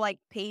I go like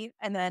pee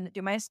and then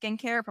do my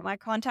skincare, put my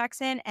contacts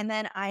in, and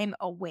then I'm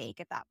awake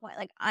at that point.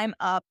 Like I'm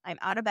up, I'm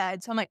out of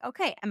bed. So I'm like,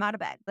 okay, I'm out of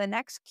bed. The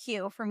next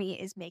cue for me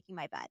is making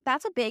my bed.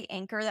 That's a big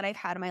anchor that I've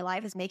had in my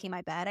life is making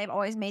my bed. I've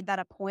always made that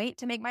a point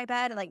to make my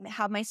bed and like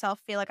have myself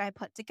feel like I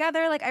put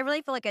together. Like I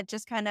really feel like it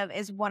just kind of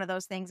is one of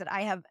those things that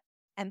I have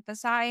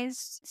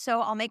emphasized.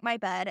 So I'll make my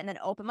bed and then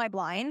open my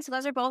blinds. So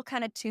those are both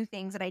kind of two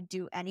things that I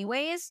do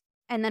anyways.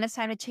 And then it's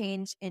time to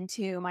change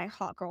into my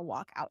hot girl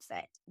walk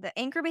outfit. The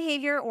anchor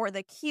behavior or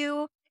the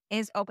cue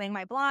is opening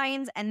my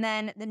blinds. And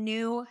then the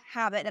new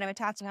habit that I'm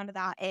attaching onto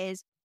that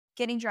is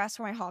getting dressed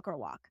for my hot girl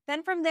walk.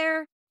 Then from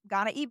there,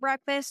 gotta eat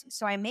breakfast.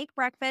 So I make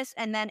breakfast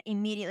and then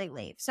immediately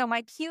leave. So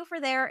my cue for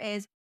there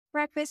is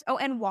breakfast. Oh,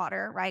 and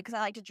water, right? Because I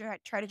like to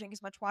try to drink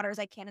as much water as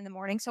I can in the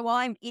morning. So while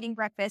I'm eating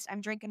breakfast,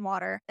 I'm drinking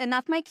water. And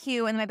that's my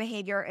cue. And my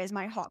behavior is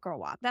my hot girl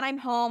walk. Then I'm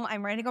home.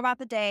 I'm ready to go about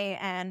the day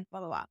and blah,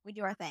 blah, blah. We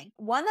do our thing.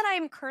 One that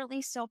I'm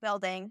currently still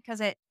building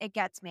because it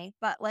gets me.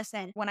 But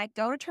listen, when I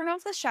go to turn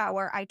off the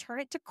shower, I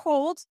turn it to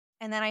cold.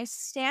 And then I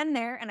stand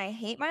there and I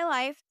hate my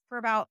life for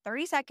about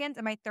 30 seconds.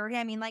 And by 30,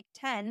 I mean like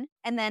 10.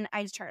 And then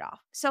I just turn it off.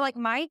 So like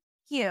my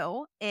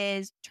cue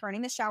is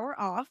turning the shower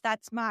off.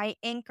 That's my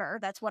anchor.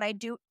 That's what I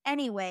do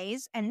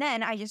anyways. And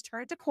then I just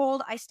turn it to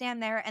cold. I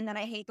stand there and then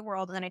I hate the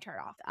world and then I turn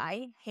it off.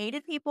 I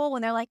hated people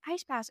when they're like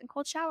ice baths and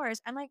cold showers.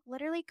 I'm like,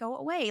 literally go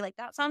away. Like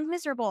that sounds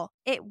miserable.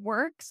 It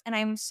works and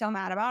I'm so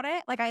mad about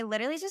it. Like I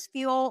literally just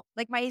feel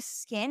like my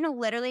skin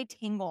literally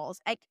tingles.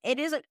 Like it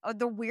is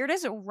the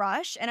weirdest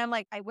rush. And I'm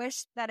like, I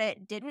wish that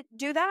it didn't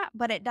do that,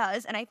 but it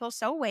does. And I feel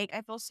so awake.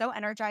 I feel so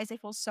energized. I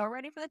feel so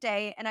ready for the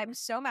day. And I'm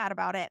so mad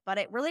about it, but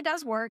it really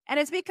does work.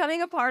 And it's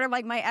becoming a part of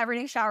like my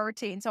everyday shower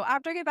routine. So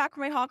after I get back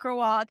from my hot girl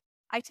walk,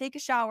 I take a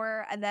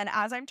shower and then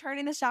as I'm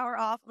turning the shower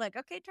off, I'm like,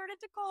 okay, turn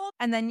it to cold.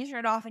 And then you turn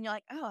it off and you're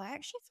like, oh, I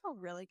actually feel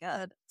really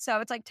good.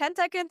 So it's like 10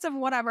 seconds of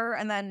whatever.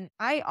 And then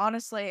I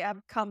honestly have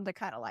come to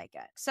kind of like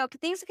it. So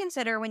things to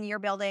consider when you're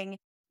building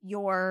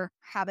your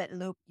habit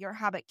loop, your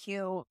habit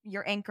cue,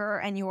 your anchor,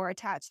 and your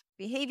attached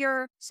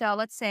behavior. So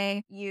let's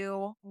say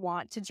you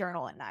want to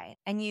journal at night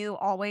and you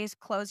always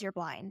close your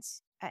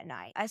blinds at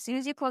night. As soon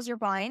as you close your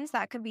blinds,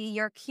 that could be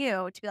your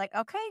cue to be like,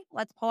 okay,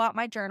 let's pull out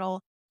my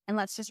journal and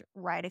let's just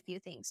write a few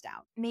things down.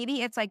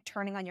 Maybe it's like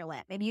turning on your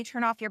lamp. Maybe you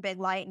turn off your big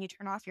light and you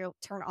turn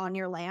on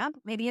your lamp.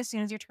 Maybe as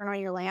soon as you turn on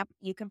your lamp,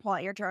 you can pull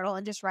out your journal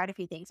and just write a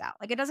few things out.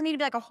 Like it doesn't need to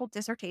be like a whole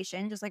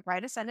dissertation, just like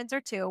write a sentence or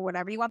two,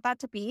 whatever you want that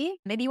to be.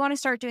 Maybe you want to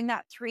start doing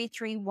that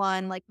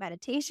 3-3-1 like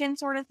meditation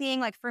sort of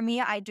thing. Like for me,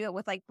 I do it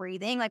with like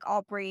breathing. Like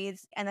I'll breathe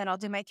and then I'll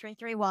do my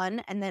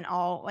 3-3-1 and then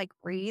I'll like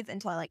breathe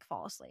until I like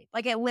fall asleep.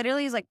 Like it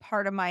literally is like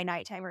part of my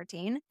nighttime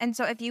routine. And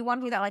so if you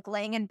want to do that like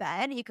laying in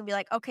bed, you can be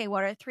like, okay,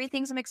 what are 3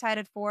 things I'm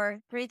excited for?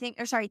 3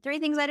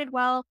 things I did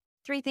well,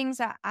 3 things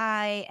that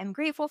I am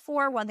grateful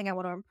for, 1 thing I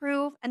want to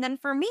improve. And then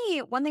for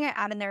me, 1 thing I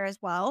add in there as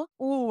well.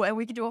 Oh, and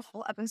we could do a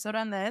full episode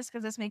on this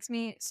because this makes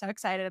me so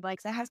excited.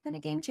 Like that has been a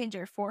game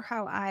changer for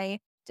how I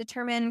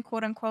determine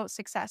quote unquote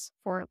success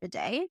for the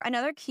day.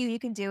 Another cue you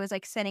can do is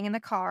like sitting in the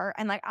car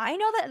and like I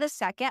know that the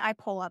second I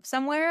pull up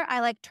somewhere,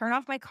 I like turn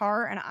off my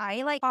car and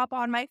I like pop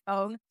on my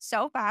phone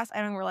so fast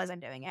I don't realize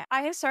I'm doing it.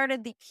 I have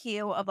started the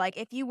cue of like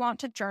if you want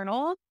to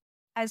journal,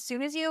 as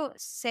soon as you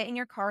sit in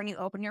your car and you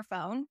open your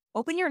phone,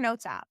 open your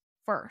notes app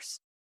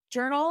first.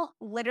 Journal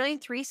literally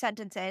 3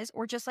 sentences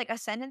or just like a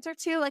sentence or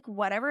 2, like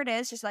whatever it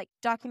is, just like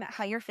document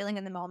how you're feeling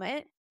in the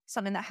moment,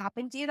 something that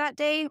happened to you that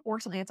day or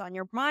something that's on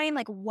your mind,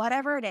 like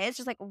whatever it is,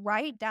 just like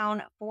write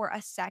down for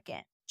a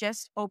second.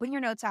 Just open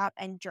your notes app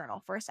and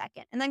journal for a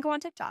second and then go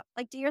on TikTok.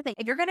 Like do your thing.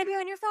 If you're going to be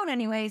on your phone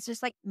anyways,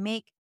 just like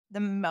make the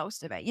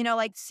most of it,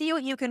 like see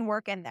what you can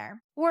work in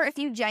there. Or if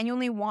you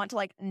genuinely want to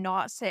like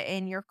not sit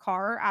in your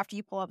car after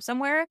you pull up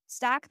somewhere,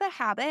 stack the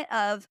habit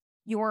of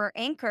your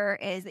anchor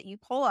is that you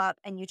pull up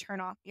and you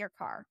turn off your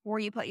car or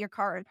you put your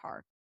car in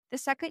park. The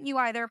second you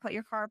either put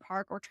your car in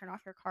park or turn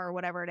off your car or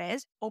whatever it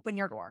is, open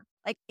your door.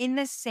 Like in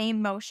the same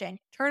motion,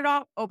 turn it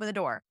off, open the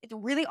door. It's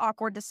really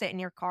awkward to sit in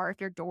your car if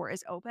your door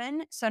is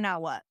open. So now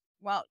what?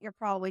 Well, you're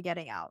probably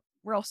getting out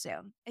real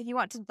soon. If you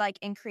want to like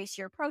increase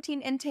your protein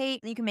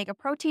intake, you can make a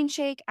protein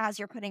shake as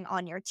you're putting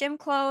on your gym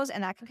clothes,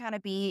 and that can kind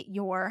of be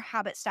your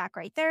habit stack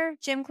right there.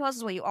 Gym clothes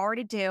is what you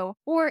already do.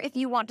 Or if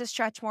you want to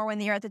stretch more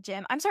when you're at the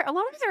gym, I'm sorry, a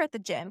lot of us are at the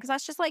gym because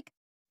that's just like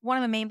one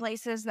of the main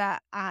places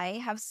that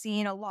I have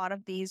seen a lot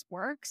of these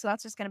work. So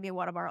that's just going to be a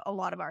lot of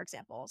our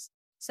examples.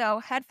 So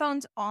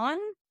headphones on,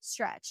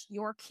 stretch.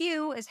 Your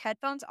cue is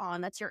headphones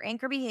on. That's your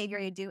anchor behavior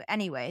you do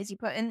anyways. You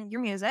put in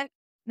your music.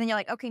 Then you're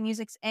like, okay,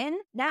 music's in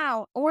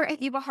now. Or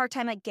if you have a hard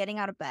time like getting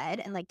out of bed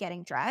and like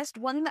getting dressed,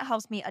 one thing that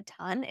helps me a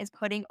ton is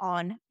putting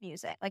on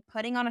music, like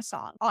putting on a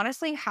song.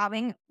 Honestly,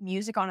 having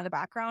music on in the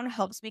background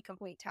helps me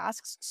complete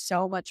tasks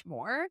so much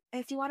more.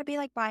 If you want to be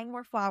like buying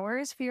more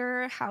flowers for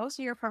your house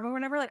or your apartment or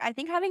whatever, like I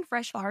think having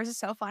fresh flowers is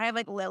so fun. I have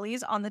like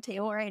lilies on the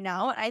table right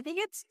now. And I think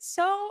it's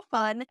so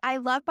fun. I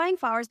love buying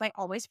flowers, but I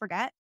always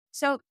forget.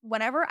 So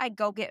whenever I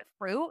go get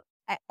fruit,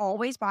 I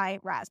always buy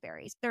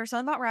raspberries. There's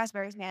something about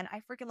raspberries, man. I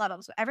freaking love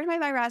them. So every time I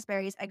buy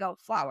raspberries, I go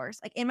flowers.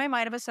 Like in my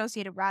mind, I've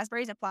associated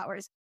raspberries and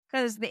flowers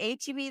because the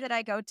HEB that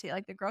I go to,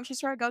 like the grocery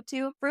store I go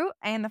to, fruit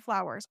and the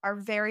flowers are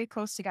very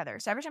close together.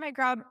 So every time I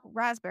grab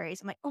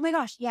raspberries, I'm like, oh my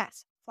gosh,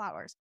 yes,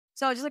 flowers.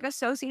 So just like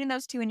associating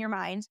those two in your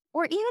mind,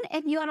 or even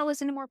if you want to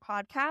listen to more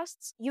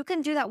podcasts, you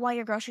can do that while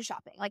you're grocery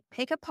shopping. Like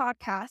pick a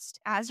podcast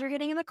as you're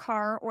getting in the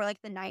car or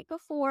like the night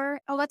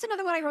before. Oh, that's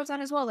another one I wrote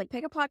down as well. Like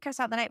pick a podcast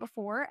out the night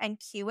before and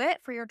cue it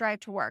for your drive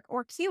to work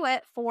or cue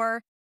it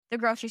for the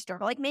grocery store.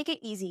 But like make it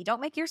easy.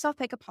 Don't make yourself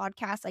pick a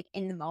podcast like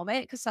in the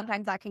moment because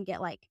sometimes that can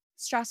get like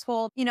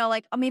stressful,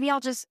 like, oh, maybe I'll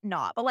just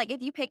not. But like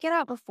if you pick it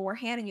out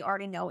beforehand and you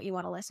already know what you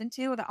want to listen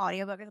to, the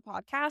audiobook or the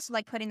podcast,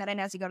 like putting that in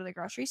as you go to the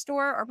grocery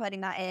store or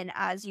putting that in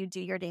as you do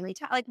your daily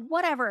task, like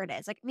whatever it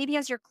is, like maybe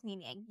as you're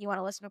cleaning, you want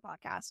to listen to a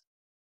podcast.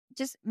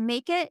 Just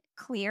make it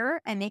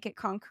clear and make it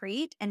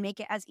concrete and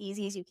make it as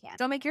easy as you can.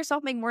 Don't make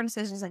yourself make more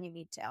decisions than you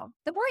need to.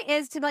 The point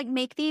is to like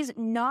make these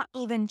not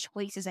even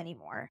choices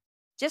anymore.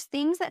 Just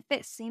things that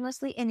fit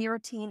seamlessly in your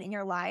routine in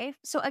your life.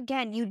 So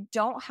again, you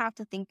don't have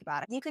to think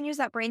about it. You can use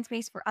that brain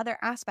space for other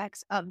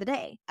aspects of the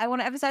day. I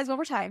want to emphasize one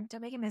more time,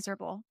 don't make it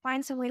miserable.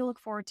 Find some way to look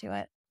forward to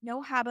it.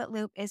 No habit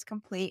loop is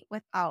complete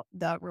without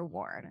the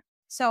reward.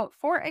 So,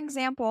 for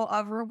example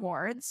of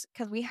rewards,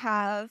 because we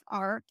have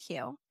our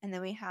cue and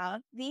then we have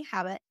the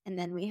habit and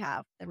then we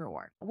have the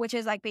reward, which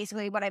is like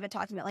basically what I've been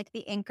talking about, like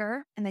the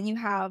anchor, and then you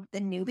have the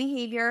new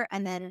behavior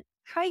and then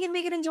how you can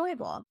make it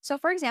enjoyable. So,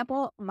 for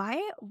example,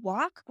 my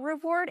walk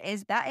reward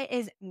is that it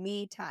is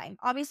me time.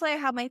 Obviously, I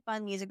have my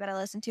fun music that I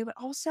listen to, but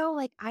also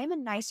like I'm a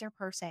nicer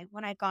person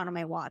when I've gone on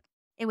my walk.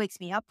 It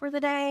wakes me up for the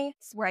day.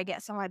 It's where I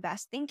get some of my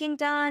best thinking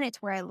done. It's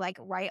where I like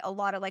write a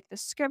lot of like the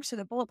scripts or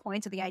the bullet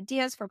points or the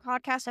ideas for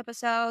podcast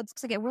episodes.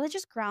 It's like it really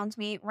just grounds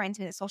me, reminds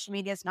me that social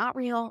media is not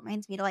real,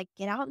 reminds me to like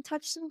get out and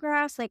touch some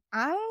grass. Like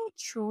I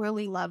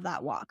truly love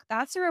that walk.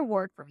 That's a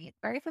reward for me. It's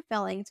very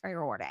fulfilling. It's very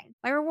rewarding.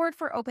 My reward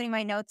for opening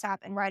my notes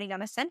app and writing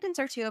down a sentence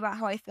or two about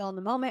how I feel in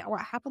the moment or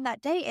what happened that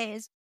day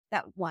is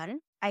that one,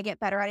 I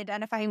get better at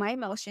identifying my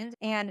emotions.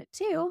 And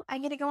two, I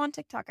get to go on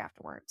TikTok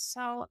afterwards.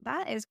 So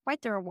that is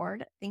quite the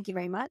reward. Thank you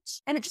very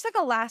much. And just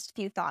like a last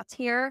few thoughts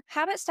here,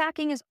 habit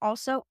stacking is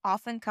also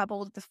often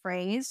coupled with the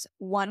phrase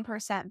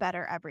 1%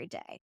 better every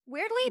day.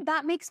 Weirdly,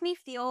 that makes me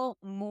feel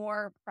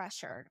more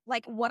pressured.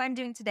 Like what I'm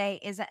doing today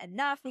isn't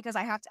enough because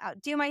I have to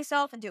outdo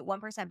myself and do it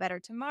 1% better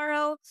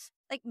tomorrow.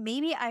 Like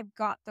maybe I've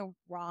got the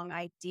wrong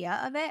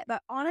idea of it,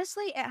 but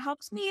honestly, it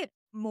helps me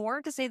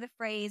more to say the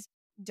phrase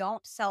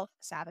don't self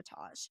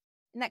sabotage.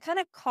 And that kind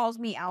of calls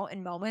me out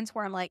in moments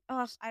where I'm like,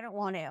 oh, I don't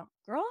want to.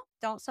 Girl,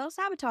 don't self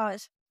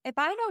sabotage. If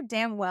I know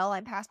damn well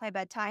I'm past my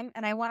bedtime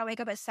and I want to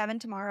wake up at 7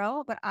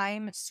 tomorrow, but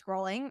I'm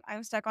scrolling,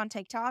 I'm stuck on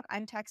TikTok,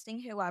 I'm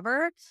texting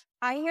whoever,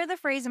 I hear the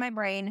phrase in my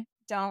brain,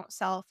 don't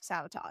self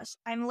sabotage.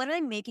 I'm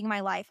literally making my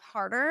life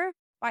harder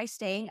by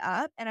staying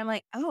up. And I'm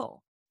like,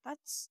 oh,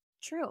 that's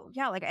true.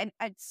 Yeah, like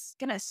it's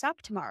going to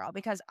suck tomorrow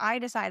because I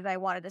decided I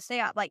wanted to stay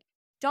up. Like,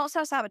 don't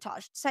self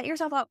sabotage. Set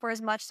yourself up for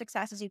as much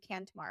success as you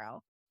can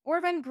tomorrow. Or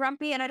if I'm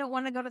grumpy and I don't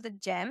want to go to the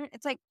gym,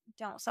 it's like,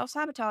 don't self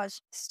sabotage.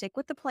 Stick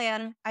with the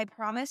plan. I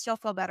promise you'll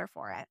feel better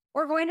for it.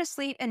 Or going to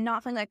sleep and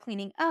not feeling like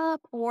cleaning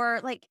up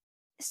or like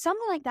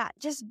something like that.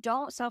 Just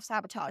don't self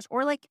sabotage.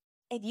 Or like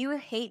if you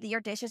hate that your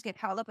dishes get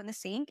piled up in the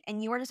sink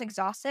and you are just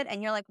exhausted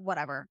and you're like,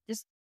 whatever,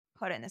 just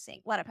put it in the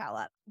sink. Let it pile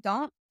up.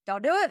 Don't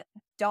do it.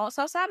 Don't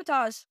self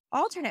sabotage.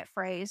 Alternate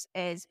phrase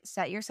is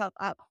set yourself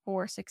up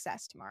for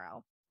success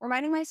tomorrow.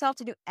 Reminding myself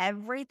to do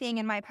everything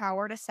in my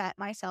power to set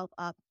myself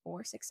up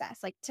for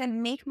success, like to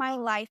make my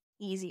life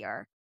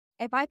easier.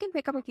 If I can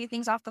pick up a few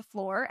things off the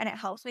floor and it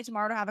helps me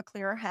tomorrow to have a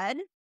clearer head,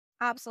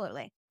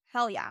 absolutely.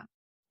 Hell yeah.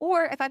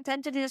 Or if I'm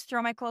tempted to just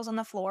throw my clothes on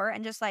the floor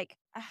and just like,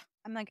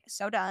 I'm like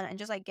so done and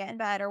just like get in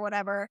bed or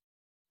whatever.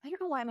 I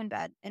don't know why I'm in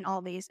bed in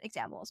all these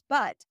examples,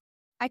 but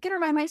I can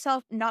remind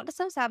myself not to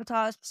self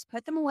sabotage, just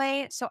put them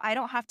away so I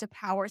don't have to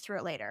power through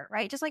it later,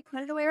 right? Just like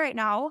put it away right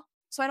now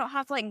so I don't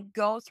have to like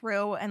go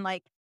through and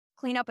like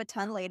clean up a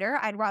ton later.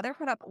 I'd rather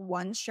put up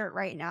one shirt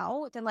right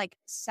now than like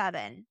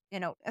seven,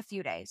 a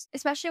few days,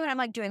 especially when I'm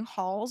like doing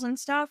hauls and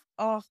stuff.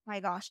 Oh my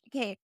gosh.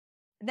 Okay.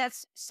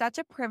 That's such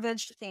a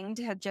privileged thing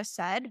to have just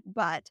said.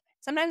 But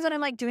sometimes when I'm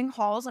like doing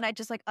hauls and I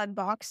just like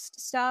unboxed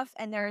stuff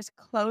and there's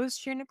clothes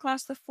strewn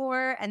across the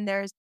floor and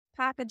there's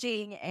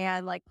packaging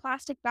and like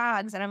plastic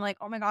bags. And I'm like,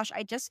 oh my gosh,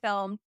 I just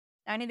filmed.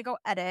 I need to go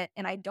edit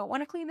and I don't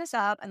want to clean this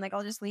up and like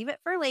I'll just leave it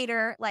for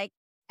later. Like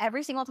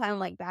every single time I'm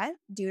like that,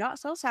 do not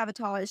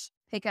self-sabotage.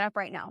 Pick it up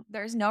right now.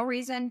 There's no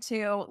reason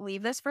to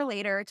leave this for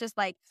later. Just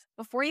like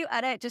before you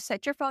edit, just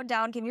set your phone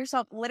down, give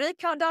yourself literally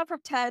count down from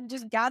 10,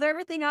 just gather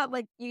everything up.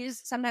 Like you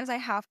just sometimes I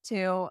have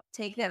to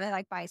take them in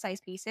like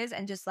bite-sized pieces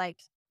and just like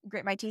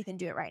grit my teeth and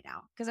do it right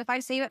now. Because if I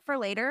save it for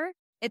later,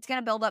 it's going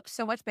to build up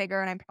so much bigger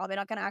and I'm probably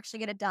not going to actually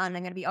get it done.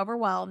 I'm going to be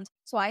overwhelmed.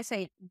 So I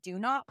say, do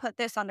not put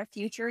this on a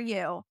future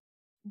you.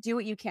 Do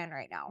what you can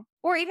right now.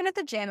 Or even at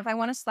the gym, if I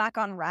want to slack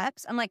on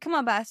reps, I'm like, come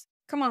on, Bess.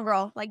 Come on,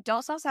 girl. Like,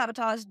 don't self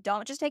sabotage.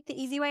 Don't just take the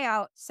easy way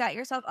out. Set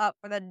yourself up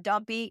for the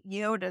dumpy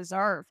you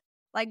deserve.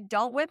 Like,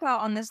 don't whip out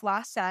on this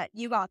last set.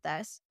 You got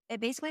this. It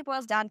basically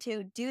boils down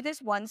to do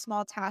this one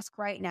small task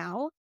right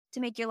now to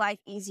make your life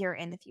easier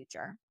in the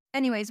future.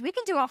 Anyways, we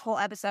can do a whole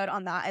episode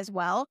on that as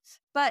well.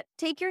 But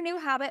take your new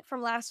habit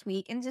from last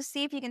week and just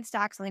see if you can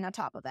stack something on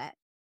top of it.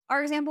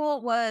 Our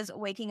example was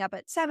waking up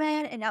at 7,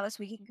 and now this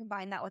week you can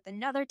combine that with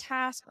another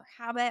task or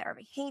habit or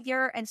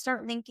behavior and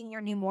start linking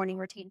your new morning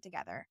routine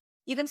together.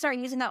 You can start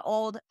using that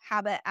old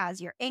habit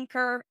as your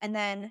anchor and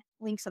then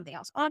link something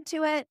else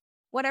onto it.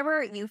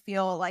 Whatever you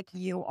feel like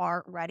you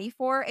are ready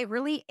for, it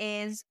really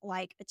is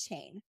like a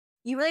chain.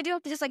 You really do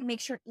have to just like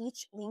make sure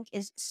each link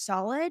is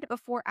solid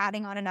before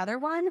adding on another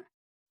one.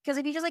 Because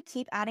if you just like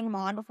keep adding them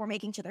on before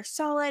making sure they're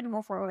solid,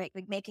 before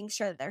making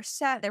sure that they're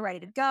set, they're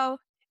ready to go,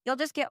 you'll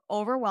just get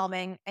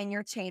overwhelming and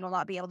your chain will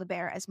not be able to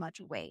bear as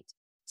much weight.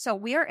 So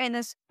we are in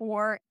this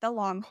for the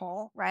long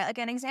haul, right? Like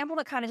an example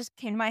that kind of just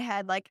came to my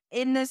head, like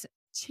in this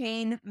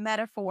chain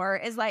metaphor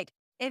is like,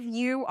 if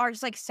you are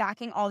just like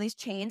stacking all these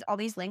chains, all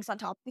these links on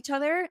top of each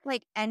other,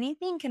 like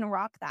anything can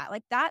rock that.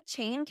 Like that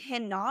chain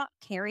cannot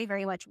carry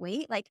very much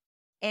weight. Like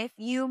if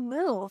you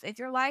move, if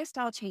your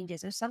lifestyle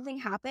changes, if something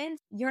happens,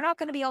 you're not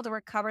going to be able to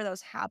recover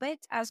those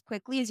habits as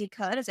quickly as you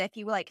could as if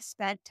you like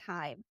spent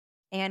time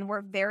and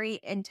were very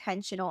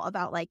intentional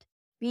about like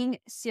being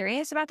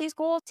serious about these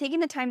goals, taking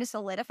the time to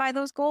solidify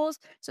those goals.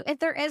 So if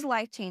there is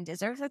life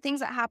changes or if there are things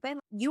that happen,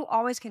 you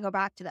always can go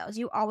back to those.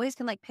 You always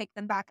can like pick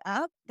them back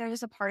up. They're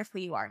just a part of who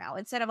you are now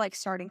instead of like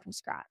starting from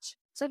scratch.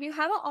 So if you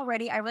haven't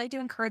already, I really do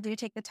encourage you to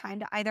take the time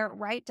to either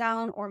write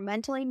down or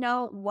mentally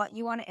note what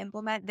you want to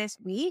implement this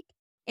week.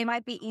 It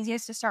might be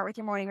easiest to start with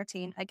your morning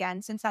routine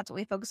again, since that's what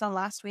we focused on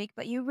last week,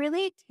 but you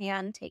really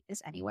can take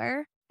this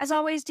anywhere. As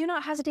always, do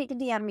not hesitate to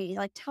DM me.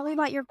 Like, tell me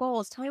about your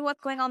goals. Tell me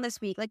what's going on this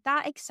week. Like,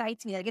 that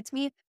excites me. That gets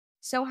me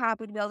so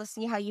happy to be able to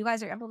see how you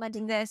guys are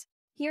implementing this.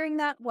 Hearing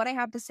that what I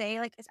have to say,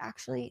 like, is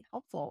actually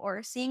helpful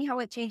or seeing how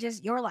it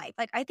changes your life.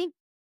 Like, I think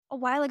a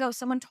while ago,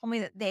 someone told me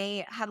that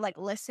they had like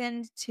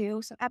listened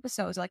to some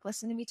episodes, like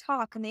listened to me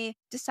talk, and they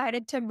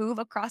decided to move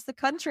across the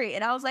country.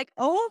 And I was like,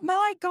 oh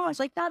my gosh,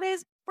 like that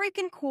is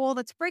freaking cool.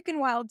 That's freaking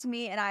wild to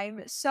me. And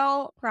I'm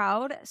so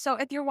proud. So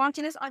if you're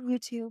watching this on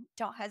YouTube,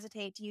 don't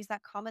hesitate to use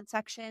that comment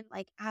section,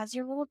 like as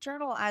your little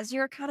journal, as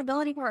your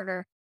accountability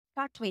partner.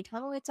 Talk to me,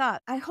 tell me what's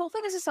up. I hope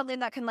that this is something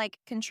that can like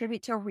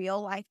contribute to a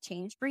real life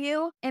change for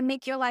you and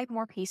make your life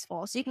more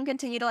peaceful. So you can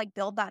continue to like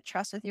build that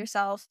trust with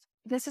yourself.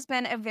 This has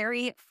been a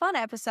very fun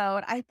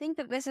episode. I think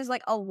that this is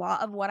like a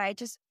lot of what I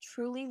just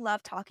truly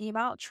love talking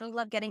about, truly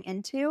love getting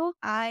into.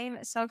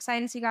 I'm so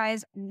excited to see you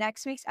guys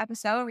next week's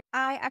episode.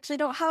 I actually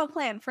don't have a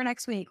plan for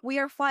next week. We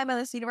are flying by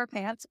the seat of our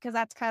pants because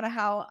that's kind of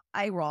how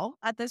I roll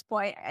at this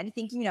point. And I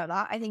think you know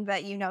that. I think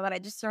that you know that I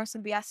just throw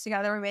some BS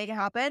together and make it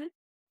happen.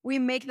 We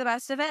make the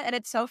best of it and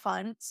it's so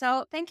fun.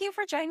 So thank you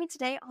for joining me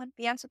today on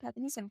BS with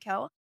Bethany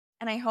Simcoe.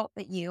 And I hope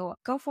that you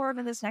go forward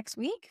with this next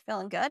week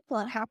feeling good,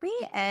 feeling happy,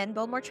 and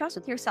build more trust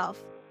with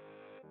yourself.